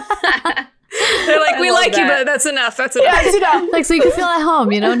 huh? They're like, we like you, but that's enough. That's enough. Yeah, it's enough. Like, so you can feel at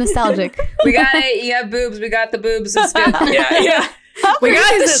home, you know, nostalgic. We got it. You have boobs. We got the boobs. It's good. Yeah. We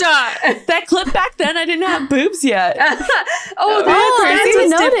got the shot. That clip back then, I didn't have boobs yet. That's I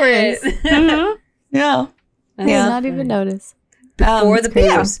didn't notice. different. Yeah. I did not even notice. Before the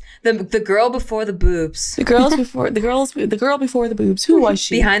boobs. The girl before the boobs. The girl before the boobs. Who was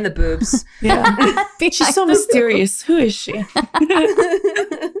she? Behind the boobs. Yeah. She's so mysterious. Who is she?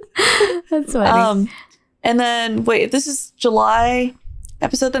 That's funny. And then wait, this is July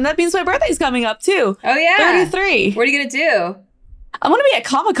episode, then that means my birthday's coming up too. Oh yeah. 33. What are you gonna do? I'm gonna be at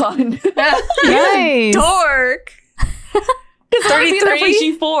Comic-Con. Nice. Dork. It's 33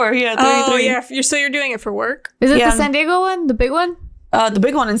 for G4. Yeah, 33. Oh yeah. You're doing it for work? Is it the San Diego one? The big one? The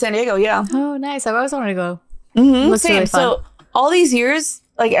big one in San Diego, yeah. Oh, nice. I've always wanted to go. Mm-hmm. Looks Same. really fun. So all these years,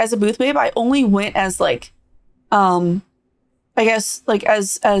 like as a booth babe, I only went as like, I guess like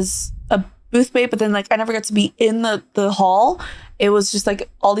as a booth babe, but then like I never got to be in the hall. It was just like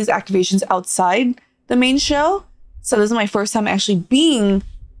all these activations outside the main show. So this is my first time actually being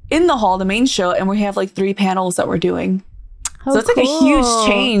in the hall, the main show, and we have like 3 panels that we're doing. Oh, so it's like a huge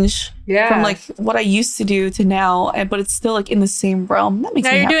change from like what I used to do to now, but it's still like in the same realm. That makes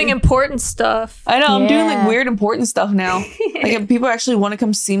now me you're happy. doing important stuff. I know, I'm doing like weird important stuff now. Like if people actually want to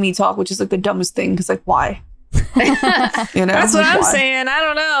come see me talk, which is like the dumbest thing, because like why? You know, that's what like, I'm why? saying. I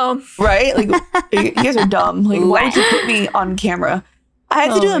don't know. Right? Like you guys are dumb. Like why would you put me on camera? I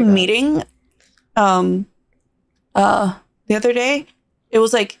had to do a meeting the other day. It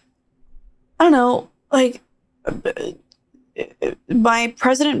was like, I don't know, like my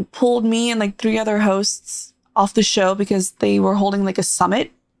president pulled me and like 3 other hosts off the show because they were holding like a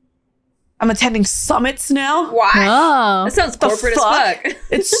summit. I'm attending summits now. What? Oh. That sounds corporate as fuck.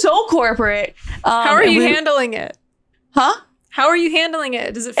 It's so corporate. How are you handling it? Huh? How are you handling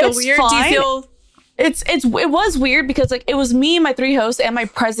it? Does it feel weird? Fine. Do you feel... It was weird because like it was me and my 3 hosts and my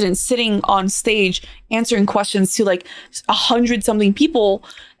president sitting on stage answering questions to like 100-something people,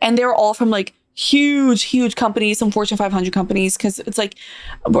 and they're all from like huge companies, some Fortune 500 companies, because it's like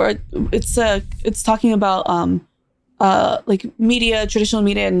it's talking about like media, traditional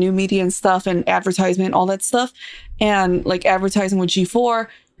media and new media and stuff, and advertisement, all that stuff, and like advertising with G4.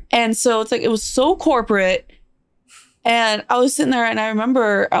 And so it's like it was so corporate. And I was sitting there, and I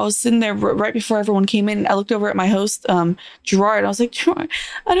remember I was sitting there right before everyone came in, and I looked over at my host, Gerard, and I was like, Gerard,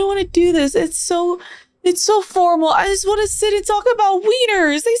 I don't want to do this. It's so formal. I just want to sit and talk about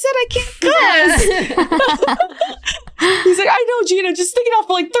wieners. They said I can't cuss. He's like, I know, Gina, just stick it off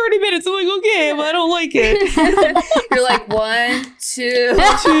for like 30 minutes. I'm like, okay, but I don't like it. You're like, 1, 2.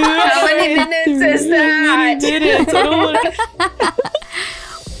 How many minutes is that? Minutes. I don't want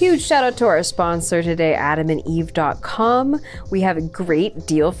Huge shout out to our sponsor today, adamandeve.com. We have a great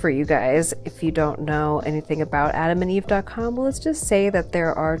deal for you guys. If you don't know anything about adamandeve.com, well, let's just say that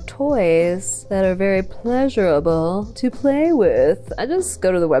there are toys that are very pleasurable to play with. I just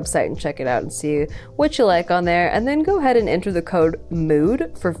go to the website and check it out and see what you like on there, and then go ahead and enter the code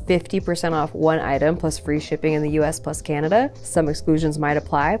MOOD for 50% off 1 item plus free shipping in the US plus Canada. Some exclusions might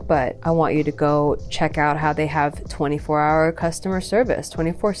apply, but I want you to go check out how they have 24-hour customer service,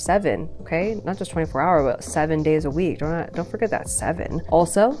 24/7, okay? Not just 24-hour, but 7 days a week. Don't forget that 7.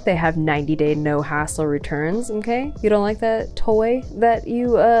 Also, they have 90-day no-hassle returns, okay? You don't like that toy that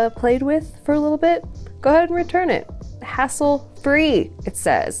you played with for a little bit? Go ahead and return it. Hassle-free, it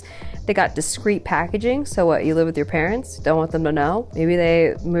says. They got discreet packaging, so what, you live with your parents? Don't want them to know? Maybe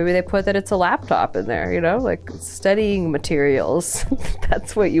they put that it's a laptop in there, you know, like studying materials.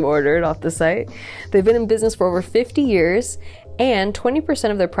 That's what you ordered off the site. They've been in business for over 50 years, and 20%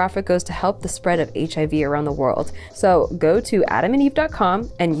 of their profit goes to help the spread of HIV around the world. So go to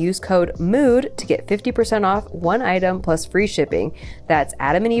adamandeve.com and use code MOOD to get 50% off 1 item plus free shipping. That's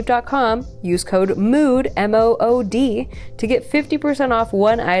adamandeve.com. Use code MOOD, M-O-O-D, to get 50% off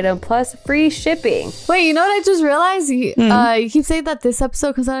 1 item plus free shipping. Wait, you know what I just realized? You keep saying that this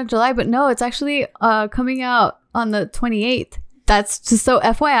episode comes out in July, but no, it's actually coming out on the 28th. That's just so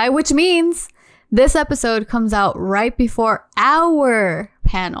FYI, which means this episode comes out right before our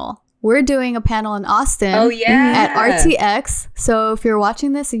panel. We're doing a panel in Austin at RTX. So if you're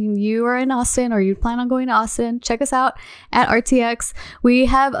watching this and you are in Austin or you plan on going to Austin, check us out at RTX. We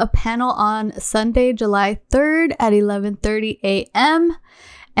have a panel on Sunday, July 3rd at 11:30 a.m.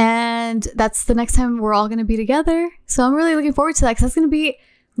 And that's the next time we're all going to be together. So I'm really looking forward to that because that's going to be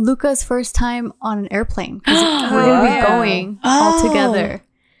Luca's first time on an airplane. Because we're going to be going all together.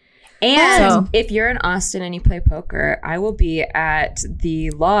 And if you're in Austin and you play poker, I will be at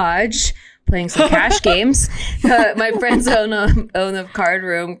the lodge playing some cash games. My friends own a card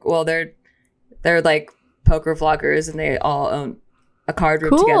room. Well, they're like poker vloggers, and they all own a card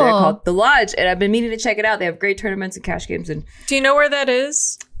room together called the Lodge. And I've been meaning to check it out. They have great tournaments and cash games. And do you know where that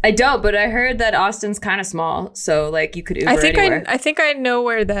is? I don't, but I heard that Austin's kind of small, so like you could Uber anywhere. I think I know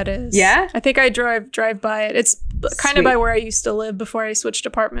where that is. Yeah? I think I drive by it. It's kind of by where I used to live before I switched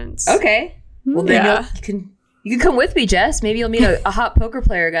apartments. Okay. Well, then you can come with me, Jess. Maybe you'll meet a hot poker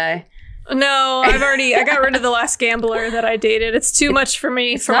player guy. No, I got rid of the last gambler that I dated. It's too much for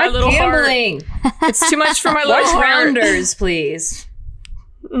me for my little gambling. Heart. It's too much for my little Watch heart. Rounders, please.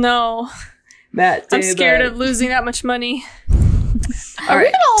 No. Matt, I'm scared of losing that much money. Are we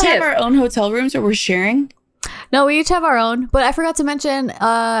gonna all have our own hotel rooms, or we're sharing? No, we each have our own. But I forgot to mention,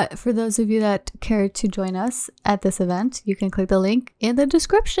 for those of you that care to join us at this event, you can click the link in the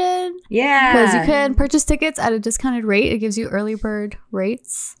description. Yeah. Because you can purchase tickets at a discounted rate. It gives you early bird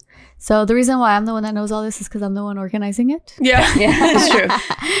rates. So the reason why I'm the one that knows all this is because I'm the one organizing it. Yeah, that's true.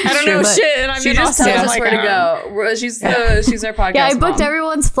 I don't know shit, and I'm she just tells us where to go. She's our podcast. Yeah, I booked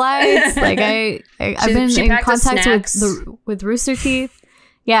everyone's flights. Like I've been in contact with Rooster Teeth.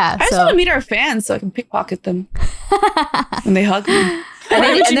 Yeah, I just want to meet our fans so I can pickpocket them when they hug me.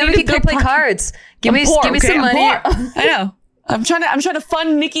 And then we can go play cards. Give me some money. I know. I'm trying to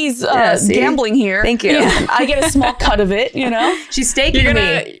fund Nikki's gambling here. Thank you. Yeah. I get a small cut of it, you know. She's staking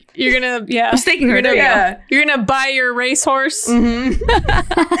me. You're gonna I'm staking her. You're gonna buy your racehorse. Mm-hmm.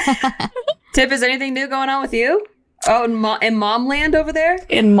 Tip, is anything new going on with you? Oh, in mom land over there?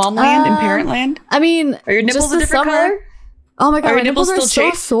 In mom land, in parent land? I mean, are your nipples a different color? Oh my god, my nipples are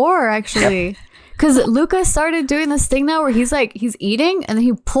so sore actually. Because Luca started doing this thing now where he's eating and then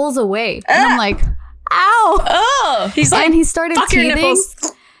he pulls away. And I'm like, ow. Oh. He's like, and he started teething.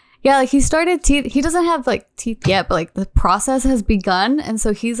 Yeah, like he started teeth. He doesn't have like teeth yet, but like the process has begun. And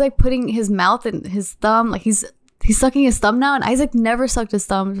so he's like putting his mouth and his thumb, like he's sucking his thumb now. And Isaac never sucked his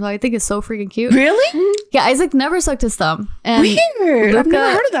thumb, so I think it's so freaking cute. Really? Yeah, Isaac never sucked his thumb. And weird. I've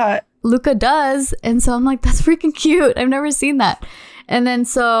never heard of that. Luca does. And so I'm like, that's freaking cute. I've never seen that. And then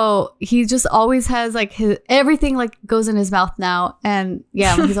so he just always has like everything like goes in his mouth now. And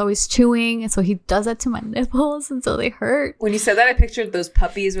yeah, he's always chewing. And so he does that to my nipples. And so they hurt. When you said that, I pictured those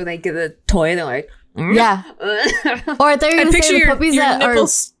puppies when they get a toy and they're like, yeah. Or I thought you were going to say the puppies your that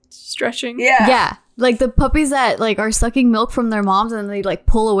nipples stretching. Yeah. Yeah. Like the puppies that like are sucking milk from their moms and they like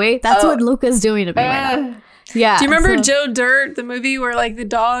pull away. That's what Luca's doing to me right now. Yeah. Do you remember Joe Dirt, the movie where like the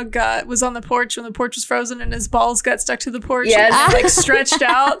dog was on the porch when the porch was frozen and his balls got stuck to the porch? Yes. And like stretched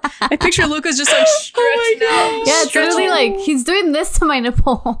out. I picture Luca's just like stretched out. Yeah, it's literally like he's doing this to my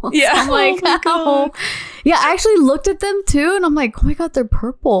nipple. Yeah. I'm like, ow. Yeah, I actually looked at them too and I'm like, oh my God, they're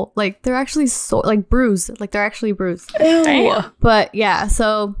purple. Like they're actually so like bruised. Like they're actually bruised. Damn. But yeah,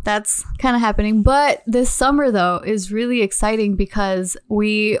 so that's kind of happening. But this summer though is really exciting because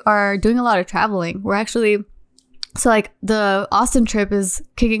we are doing a lot of traveling. We're actually, so like the Austin trip is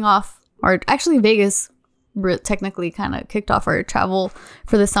kicking off, or actually Vegas technically kind of kicked off our travel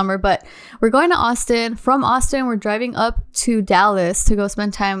for the summer, but we're going to Austin. From Austin, we're driving up to Dallas to go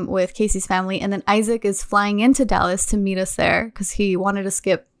spend time with Casey's family. And then Isaac is flying into Dallas to meet us there because he wanted to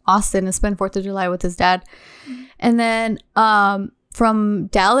skip Austin and spend 4th of July with his dad. And then from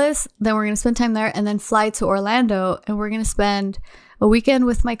Dallas, then we're going to spend time there and then fly to Orlando. And we're going to spend a weekend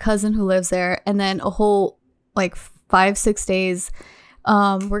with my cousin who lives there. And then a whole like 5-6 days.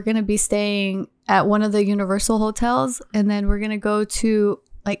 We're going to be staying at one of the Universal hotels. And then we're going to go to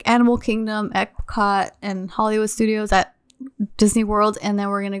like Animal Kingdom, Epcot, and Hollywood Studios at Disney World. And then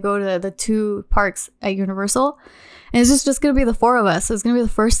we're going to go to the 2 parks at Universal. And it's just going to be the 4 of us. So it's going to be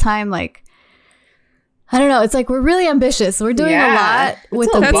the first time, like, I don't know. It's like we're really ambitious. We're doing a lot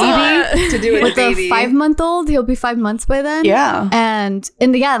with the baby. To do with the baby. 5-month-old. He'll be 5 months by then. Yeah. And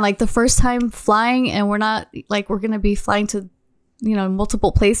yeah, like the first time flying, and we're not like, we're going to be flying to, you know,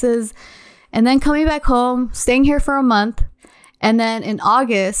 multiple places and then coming back home, staying here for a month. And then in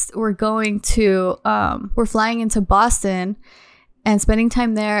August, we're going to, we're flying into Boston and spending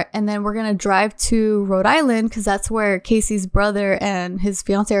time there. And then we're going to drive to Rhode Island because that's where Casey's brother and his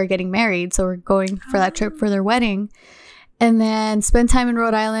fiance are getting married. So we're going for that trip for their wedding. And then spend time in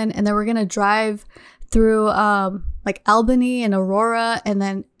Rhode Island. And then we're going to drive through like Albany and Aurora and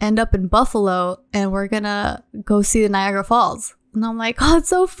then end up in Buffalo. And we're going to go see the Niagara Falls. And I'm like, oh, it's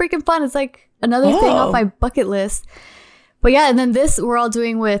so freaking fun. It's like another thing off my bucket list. But yeah, and then this we're all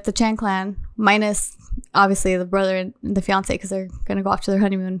doing with the Chan clan, minus obviously the brother and the fiance because they're going to go off to their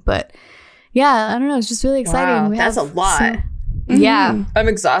honeymoon. But yeah, I don't know. It's just really exciting. Wow, that's a lot. Yeah. I'm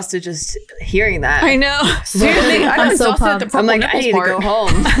exhausted just hearing that. I know. Seriously, I'm so pumped. I'm like, I need to go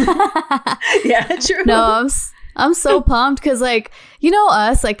home. Yeah, true. No, I'm so pumped because like, you know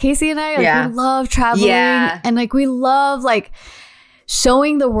us, like Casey and I, like, we love traveling and like we love like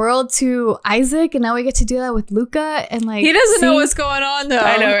showing the world to Isaac, and now we get to do that with Luca. And like he doesn't know what's going on though.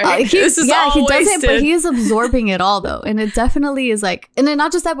 I know, right? He doesn't, but he is absorbing it all though, and it definitely is like, and then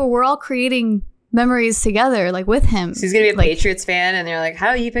not just that, but we're all creating memories together, like with him. So he's gonna be a Patriots fan, and they're like,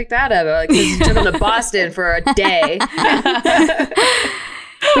 "How do you pick that up?" Like, he took him to Boston for a day.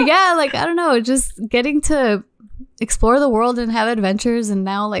 But yeah, like I don't know, just getting to explore the world and have adventures, and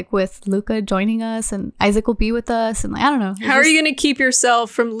now like with Luca joining us and Isaac will be with us, and like, I don't know. How are you going to keep yourself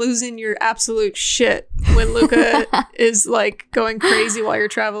from losing your absolute shit when Luca is like going crazy while you're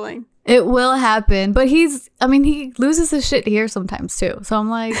traveling? It will happen, but he loses his shit here sometimes too. So I'm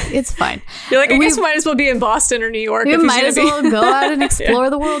like, it's fine. You're like, I guess we might as well be in Boston or New York. We might as well go out and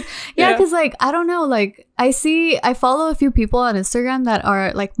explore the world. Yeah, because like, I don't know, like I follow a few people on Instagram that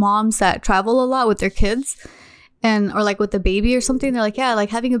are like moms that travel a lot with their kids. And or like with the baby or something, they're like, yeah, like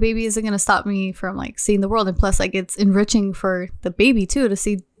having a baby isn't going to stop me from like seeing the world. And plus like it's enriching for the baby too, to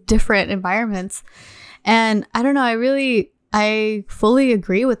see different environments. And I don't know, I fully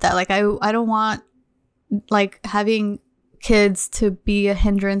agree with that. Like I don't want like having kids to be a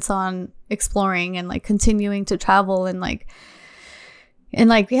hindrance on exploring and like continuing to travel and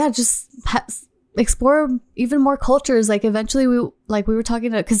yeah, just explore even more cultures. Like eventually we were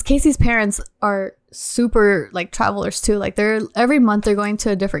talking to, because Casey's parents are super like travelers too. Like every month they're going to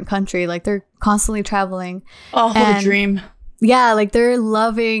a different country. Like they're constantly traveling. Oh, what a dream. Yeah, like they're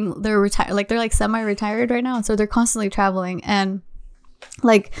retired. Like they're like semi-retired right now, so they're constantly traveling. And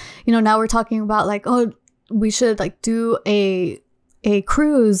like, you know, now we're talking about like, oh, we should like do a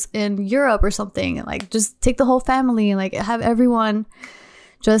cruise in Europe or something, and like just take the whole family and like have everyone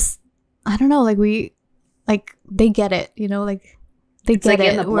just, I don't know, like they get it, you know, like they it's get like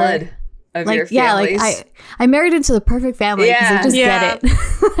it in the blood of like, your families. yeah, like I married into the perfect family because they just get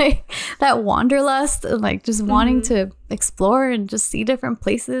it. Like that wanderlust and like just wanting to explore and just see different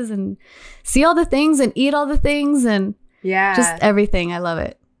places and see all the things and eat all the things and just everything. I love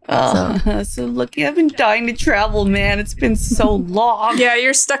it. Oh, so lucky. I've been dying to travel, man. It's been so long. Yeah,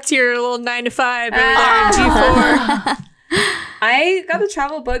 you're stuck to your little 9 to 5 over there in G4. I got the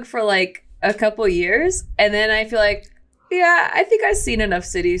travel bug for like a couple years, and then I feel like, yeah, I think I've seen enough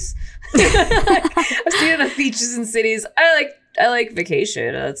cities. I've seen enough beaches and cities. I like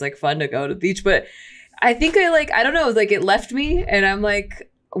vacation. It's like fun to go to the beach, but I think I don't know, like it left me, and I'm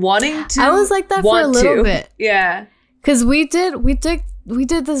like wanting to. I was like that for a little bit. Yeah, because we did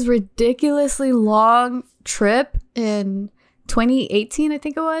this ridiculously long trip in 2018, I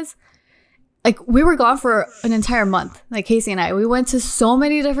think it was. Like we were gone for an entire month. Like Casey and I, we went to so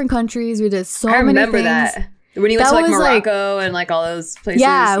many different countries. We did so many things. I remember that. When you went to like Morocco and like all those places.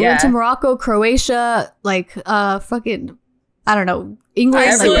 Yeah, we went to Morocco, Croatia, like fucking, I don't know, England.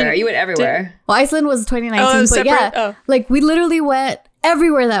 Everywhere. Like, you went everywhere. Iceland was 2019, but yeah, like we literally went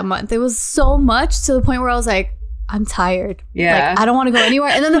everywhere that month. It was so much to the point where I was like, I'm tired. Yeah. Like, I don't want to go anywhere.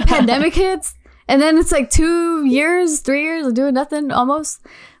 And then the pandemic hits. And then it's like 3 years of doing nothing almost.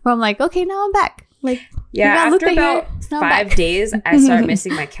 Where I'm like, okay, now I'm back. Like, yeah, after about 5 days, I start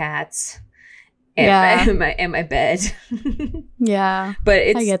missing my cats and my bed. Yeah. But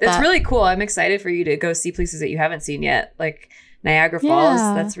it's really cool. I'm excited for you to go see places that you haven't seen yet. Like Niagara Falls.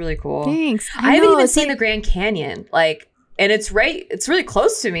 That's really cool. Thanks. I haven't even seen the Grand Canyon. Like, and it's really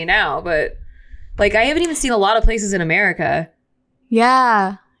close to me now, but like I haven't even seen a lot of places in America.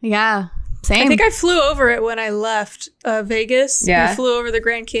 Yeah. Yeah. Same. I think I flew over it when I left Vegas. Yeah. I flew over the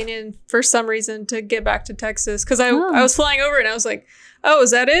Grand Canyon for some reason to get back to Texas because I was flying over and I was like, oh, is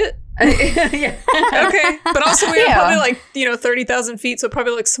that it? Yeah. Okay. But also we have probably like, 30,000 feet, so it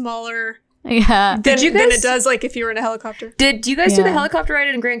probably looks smaller. Yeah. Than it does like if you were in a helicopter. Did you guys do the helicopter ride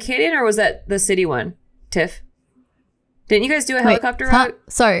in Grand Canyon, or was that the city one, Tiff? Didn't you guys do a helicopter ride?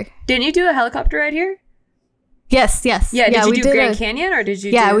 Sorry. Didn't you do a helicopter ride here? Yes. Yeah, did you do Grand Canyon or did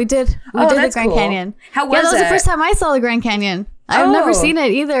you we did. We did the Grand Canyon. How was that was the first time I saw the Grand Canyon. I've never seen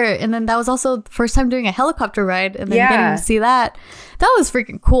it either. And then that was also the first time doing a helicopter ride and then getting to see that. That was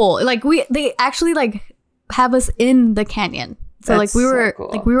freaking cool. Like they actually like have us in the canyon. So like we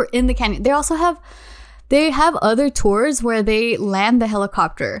were in the canyon. They also have other tours where they land the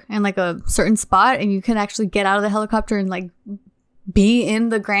helicopter in like a certain spot and you can actually get out of the helicopter and like be in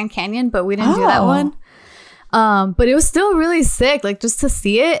the Grand Canyon, but we didn't do that one. But it was still really sick, like just to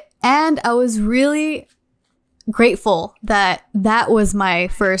see it. And I was really grateful that was my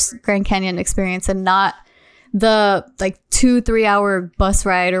first Grand Canyon experience and not the like 2-3 hour bus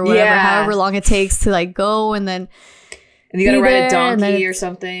ride or whatever, however long it takes to like go and then. And you gotta ride a donkey or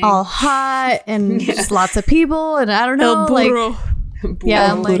something. All hot and just lots of people and I don't know, like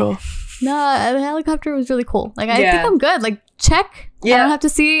I'm like, no, the helicopter was really cool. Like I think I'm good. Like check. I don't have to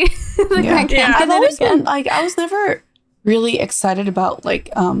see the Grand Canyon. I've always been like, I was never really excited about like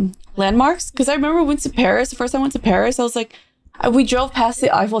landmarks because I remember we went to Paris. The first time I went to Paris, I was like, we drove past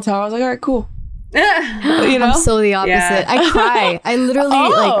the Eiffel Tower. I was like, all right, cool. I'm so the opposite. Yeah. I cry. I literally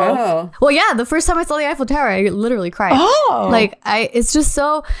well, yeah, the first time I saw the Eiffel Tower, I literally cried. Like it's just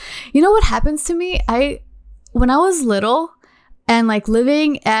so, you know what happens to me? When I was little and like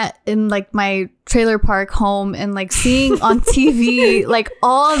living in like my trailer park home and like seeing on TV like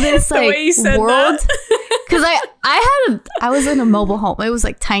all this like world, because I was in a mobile home. It was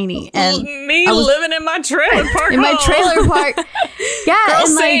like tiny, and I was living in my trailer park. My trailer park, yeah. Girl,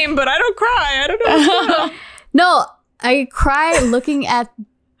 same, but I don't cry. I don't know. No, I cry looking at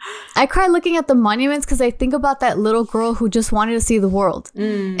the monuments because I think about that little girl who just wanted to see the world,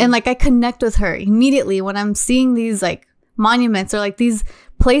 and like I connect with her immediately when I'm seeing these like monuments or like these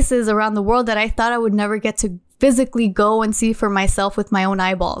places around the world that I thought I would never get to physically go and see for myself with my own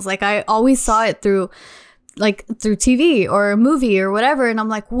eyeballs. Like I always saw it through TV or a movie or whatever, and I'm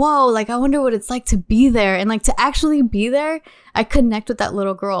like, whoa, like I wonder what it's like to be there, and like to actually be there, I connect with that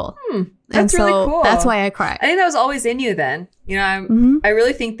little girl. That's really cool. That's why I cry. I think that was always in you then. You know, I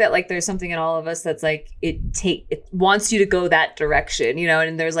really think that like there's something in all of us that's like it wants you to go that direction, you know,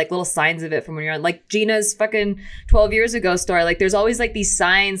 and there's like little signs of it from when you're on like Gina's fucking 12 years ago story. Like there's always like these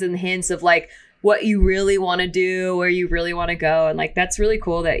signs and hints of like what you really want to do, where you really want to go. And like that's really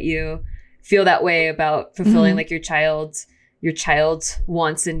cool that you feel that way about fulfilling like your child's your child's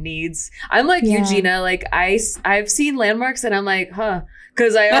wants and needs. I'm like you, Gina. Like I've seen landmarks and I'm like, huh,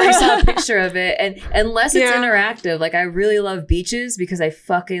 because I already saw a picture of it. And unless it's interactive, like I really love beaches because I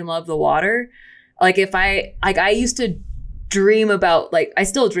fucking love the water. Like I used to dream about, like I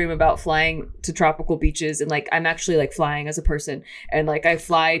still dream about flying to tropical beaches, and like I'm actually like flying as a person, and like I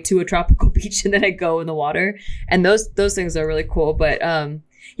fly to a tropical beach and then I go in the water, and those things are really cool. But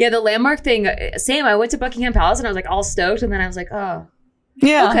yeah, the landmark thing, same. I went to Buckingham Palace and I was like all stoked, and then I was like, oh,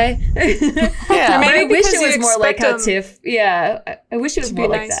 yeah, okay. Yeah, maybe I wish it was more like how Tiff. Yeah, I wish it was more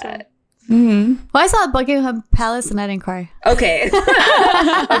like that. Well, I saw Buckingham Palace and I didn't cry. Okay.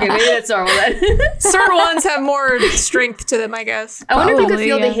 Okay, maybe that's normal then. Certain ones have more strength to them, I guess. I wonder if you could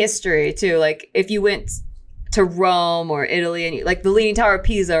feel the history too. Like if you went to Rome or Italy and like the Leaning Tower of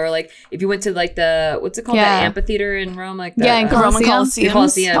Pisa, or like if you went to like the, what's it called, that amphitheater in Rome, like that, in Roman Colosseum. I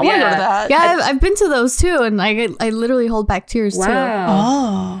want to go to that. Yeah, I've been to those too, and I literally hold back tears too.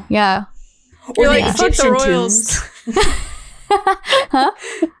 Oh, yeah. Or like Egyptian tombs. Huh?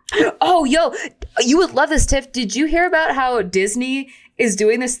 Oh, yo, you would love this, Tiff. Did you hear about how Disney is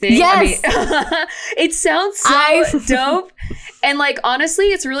doing this thing? Yes. I mean, it sounds so dope. And like, honestly,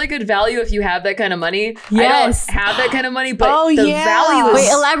 it's really good value if you have that kind of money. Yes. I don't have that kind of money, but the value is...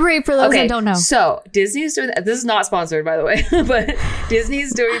 Wait, elaborate for those that don't know. So Disney's doing... This is not sponsored, by the way, but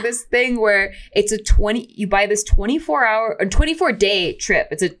Disney's doing this thing where it's you buy this 24-day trip.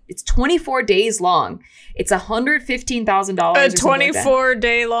 It's 24 days long. It's $115,000. A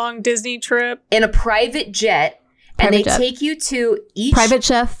 24-day long Disney trip. In a private jet. Take you to each... Private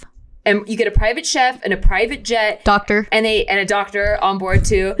chef. And you get a private chef and a private jet. Doctor. And a doctor on board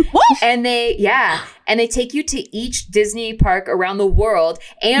too. What? And they take you to each Disney park around the world.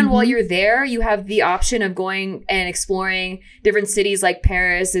 And while you're there, you have the option of going and exploring different cities like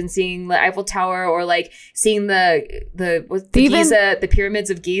Paris and seeing the Eiffel Tower, or like seeing the Giza, the pyramids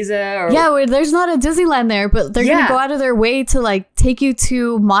of Giza. Or, where there's not a Disneyland there, but they're gonna go out of their way to like take you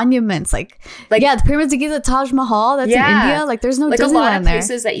to monuments, like the pyramids of Giza, Taj Mahal. That's in India. Like there's no Disneyland there. Like a lot of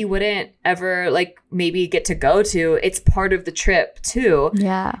places that you wouldn't ever like maybe get to go to. It's part of the trip too.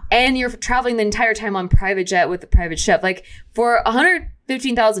 Yeah, and you're traveling the entire time on private jet with a private chef. Like for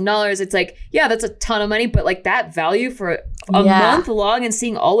 $115,000, it's like, yeah, that's a ton of money, but like that value for a month long and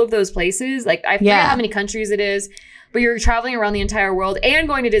seeing all of those places, like I forget how many countries it is, but you're traveling around the entire world and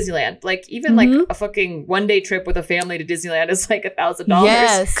going to Disneyland. Like even like a fucking 1-day trip with a family to Disneyland is like $1,000.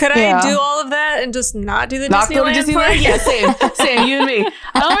 Yes. Could I do all of that and just not do the Disneyland? Go to Disneyland? Yeah, same. You and me.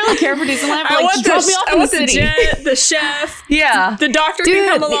 I don't really care for Disneyland. But, like, drop me off in the city. Jet, the chef. The doctor can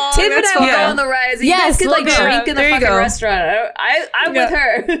come along. Tiff and I will go on the rise. You guys could like drink in the fucking restaurant. I'm with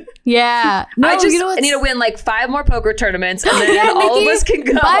her. Yeah. No, I need to win like 5 more poker tournaments, and then all of us can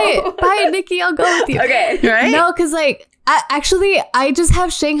go. Bye, Nikki. I'll go with you. Okay. Right? No, because like I just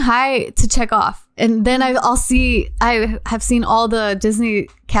have Shanghai to check off, and then I have seen all the Disney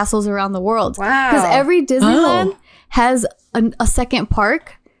castles around the world. Wow. Because every Disneyland has a second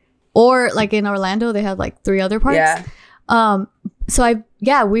park, or like in Orlando they have like 3 other parks. Yeah. So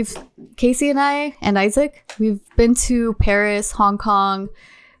Casey and I and Isaac, we've been to Paris, Hong Kong,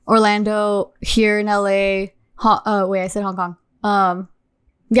 Orlando, here in LA. Wait, I said Hong Kong.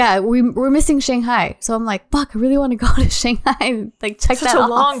 Yeah, we're missing Shanghai. So I'm like, fuck, I really want to go to Shanghai. Like, check that off. Such a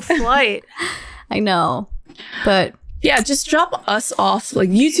long flight. I know. But yeah, just drop us off. Like,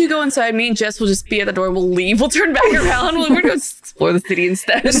 you two go inside. Me and Jess will just be at the door. We'll leave. We'll turn back around. We're going to explore the city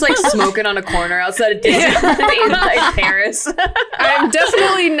instead. Just like smoking on a corner outside of Disneyland in like Paris. I'm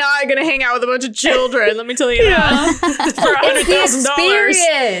definitely not going to hang out with a bunch of children. Let me tell you that. For $100,000.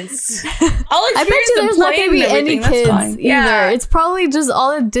 Experience. I bet you there's not going to be any kids either. Yeah. It's probably just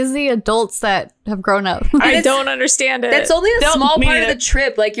all the Disney adults that have grown up. I don't understand it. That's only a small part of the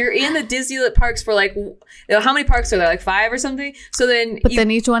trip. Like, you're in the Disneyland parks for like, how many parks are there? Like 5 or something? So then then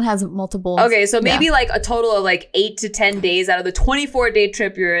each one has multiple. Okay, so maybe like a total of like 8 to 10 days out of the 24-day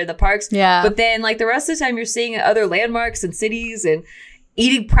trip you're in the parks. Yeah. But then like the rest of the time you're seeing other landmarks and cities and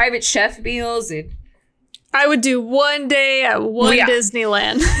eating private chef meals. And I would do 1 day at one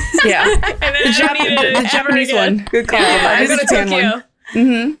Disneyland. Yeah. And then the Japanese one. Good call. I go to Tokyo.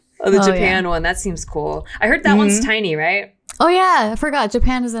 Mm-hmm. Oh, the Japan one. That seems cool. I heard that one's tiny, right? Oh yeah, I forgot.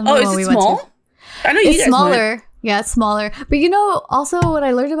 Japan is another one we went to. Oh, is it small? I know it's smaller. Yeah, it's smaller. But you know, also what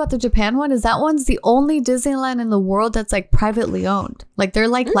I learned about the Japan one is that one's the only Disneyland in the world that's like privately owned. Like they're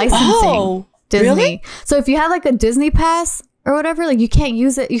like licensing Disney. Really? So if you have like a Disney pass or whatever, like you can't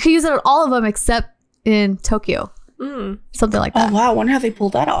use it. You can use it on all of them except in Tokyo. Something like that. Oh wow, I wonder how they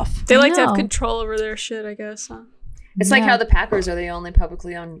pulled that off. They like to have control over their shit, I guess. Huh? It's like how the Packers are the only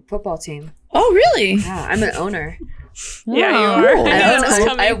publicly owned football team. Oh really? Yeah, I'm an owner. Yeah, you are. I knew that was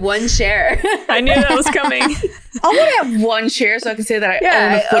coming. I have 1 share. I knew that was coming. I want to have 1 share so I can say that I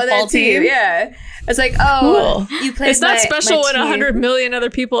own a football team. Yeah. It's like, oh, cool. You played. It's not special when 100 million other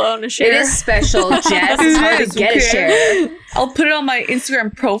people own a share. It is special, Jess. It's hard to get a share. I'll put it on my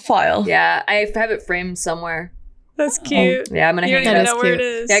Instagram profile. Yeah, I have it framed somewhere. That's cute. Yeah, I'm gonna hang it up. You don't even know where it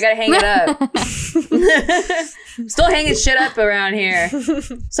is. Yeah, I gotta hang it up. Still hanging shit up around here.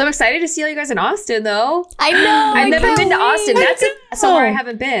 So I'm excited to see all you guys in Austin, though. I know. I've never been to Austin. That's somewhere I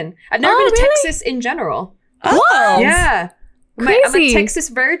haven't been. I've never been to Texas in general. Oh, yeah. Crazy. I'm a Texas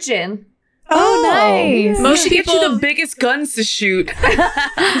virgin. Oh, nice. Most people get you the biggest guns to shoot.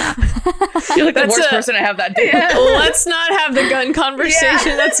 You're like the worst person to have that day. Yeah. Let's not have the gun conversation.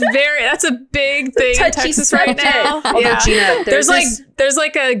 Yeah. That's a big thing in Texas right now. Although Gina, there's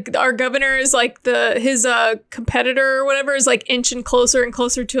like our governor is like his competitor or whatever is like inching closer and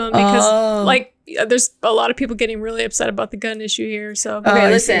closer to him because like there's a lot of people getting really upset about the gun issue here. So okay,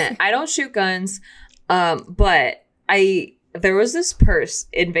 listen, I don't shoot guns, but there was this purse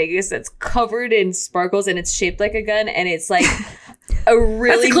in Vegas that's covered in sparkles and it's shaped like a gun and it's like a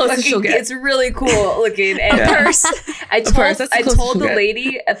really it's really cool looking purse. I told the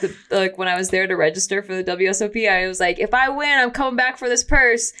lady at the when I was there to register for the WSOP, I was like, if I win, I'm coming back for this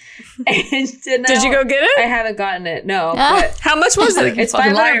purse. And did you go get it? I haven't gotten it. No. But how much was it? It's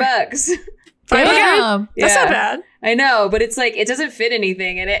 $500. Damn. That's not bad. I know, but it's like it doesn't fit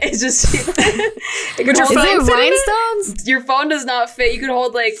anything, and it's just. Would your phone fit rhinestones? Your phone does not fit. You could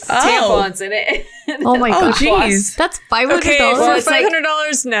hold like tampons in it. Oh my god! Jeez, that's $500. Okay, for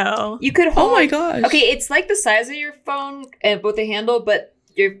 $500, no. You could hold. Oh my gosh. Okay, it's like the size of your phone and with the handle, but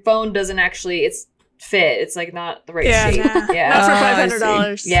your phone doesn't actually. It's fit. It's like not the right shape. Nah. Yeah, not for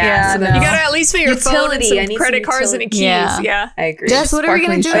 $500. Yeah, so you gotta at least fit your phone and some credit cards and a keys. Yeah, I agree. Jess, what are we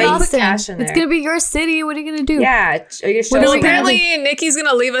gonna do in Austin? It's gonna be your city. What are you gonna do? Yeah, apparently Nikki's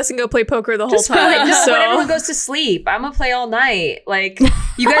gonna leave us and go play poker the whole time. When everyone goes to sleep, I'm gonna play all night. Like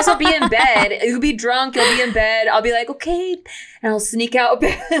you guys will be in bed. You'll be drunk. You'll be in bed. I'll be like, okay, and I'll sneak out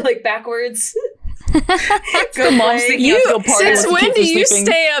like backwards. Since when do you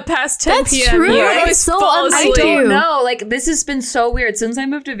stay up past 10 p.m.? That's true. It's so I don't know. Like this has been so weird since I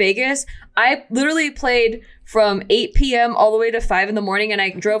moved to Vegas. I literally played from 8 p.m. all the way to 5 in the morning, and I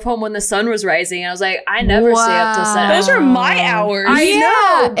drove home when the sun was rising. And I was like, I never stay up till 7. Those are my hours. I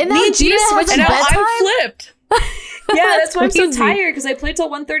know. And now Gina switched and I'm flipped. Yeah, that's why I'm so tired because I played till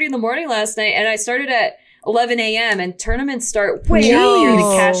 1:30 in the morning last night, and I started at 11 a.m. and tournaments start way earlier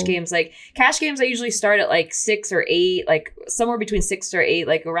than cash games. Like cash games, I usually start at like 6 or 8, like somewhere between 6 or 8,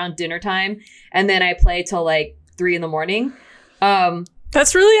 like around dinner time. And then I play till like 3 in the morning.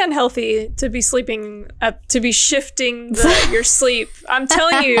 That's really unhealthy to be shifting your sleep. I'm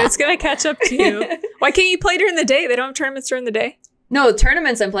telling you, it's going to catch up to you. Why can't you play during the day? They don't have tournaments during the day? No,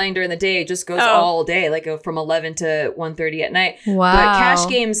 tournaments I'm playing during the day. It just goes all day, like from 11 to 1:30 at night. Wow. But cash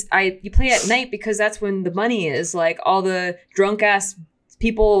games, you play at night because that's when the money is. Like all the drunk ass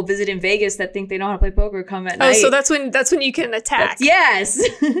people visiting Vegas that think they know how to play poker come at night. Oh, so that's when you can attack. Yes.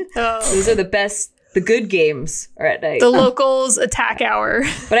 Those are the best. The good games are at night. The locals attack hour.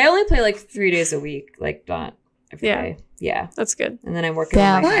 But I only play like 3 days a week, like not every day. Yeah, that's good. And then I'm working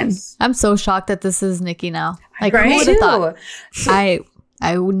on my house. I'm so shocked that this is Nikki now. Like, right? who would have thought? I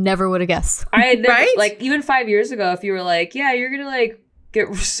never would have guessed. I never, like even 5 years ago, if you were like, yeah, you're gonna like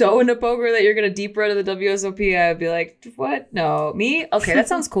get so into poker that you're gonna deep run to the WSOP, I'd be like, what? No, me? Okay, that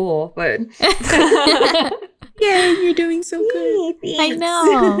sounds cool, but yeah, you're doing so good. I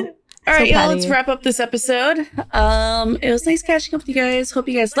know. All right, y'all, let's wrap up this episode. It was nice catching up with you guys. Hope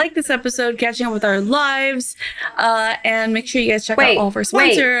you guys liked this episode, catching up with our lives. And make sure you guys check out all of our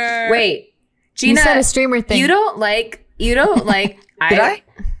sponsors. Wait. Gina, you said a streamer thing. You don't like Did I?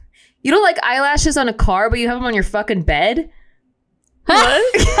 You don't like eyelashes on a car, but you have them on your fucking bed? What?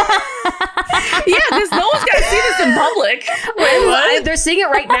 Yeah, because no one's gonna see this in public. What? They're seeing it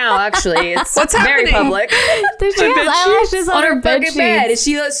right now. Actually, it's very public. She has eyelashes on her fucking bed.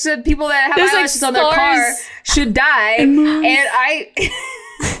 She said people that have eyelashes on their car should die, and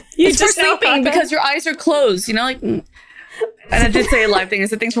You're just sleeping because your eyes are closed. You know, like. And I did say a live thing. I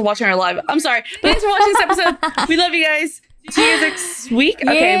said thanks for watching our live. I'm sorry, but thanks for watching this episode. We love you guys. See you next week.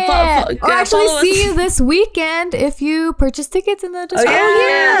 Okay, or actually see you this weekend if you purchase tickets in the description.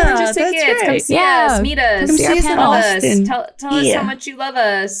 Purchase tickets. Right. Come see us. Meet us. Come see us in Austin. Tell us how much you love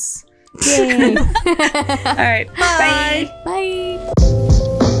us. Yay. All right. Bye. Bye.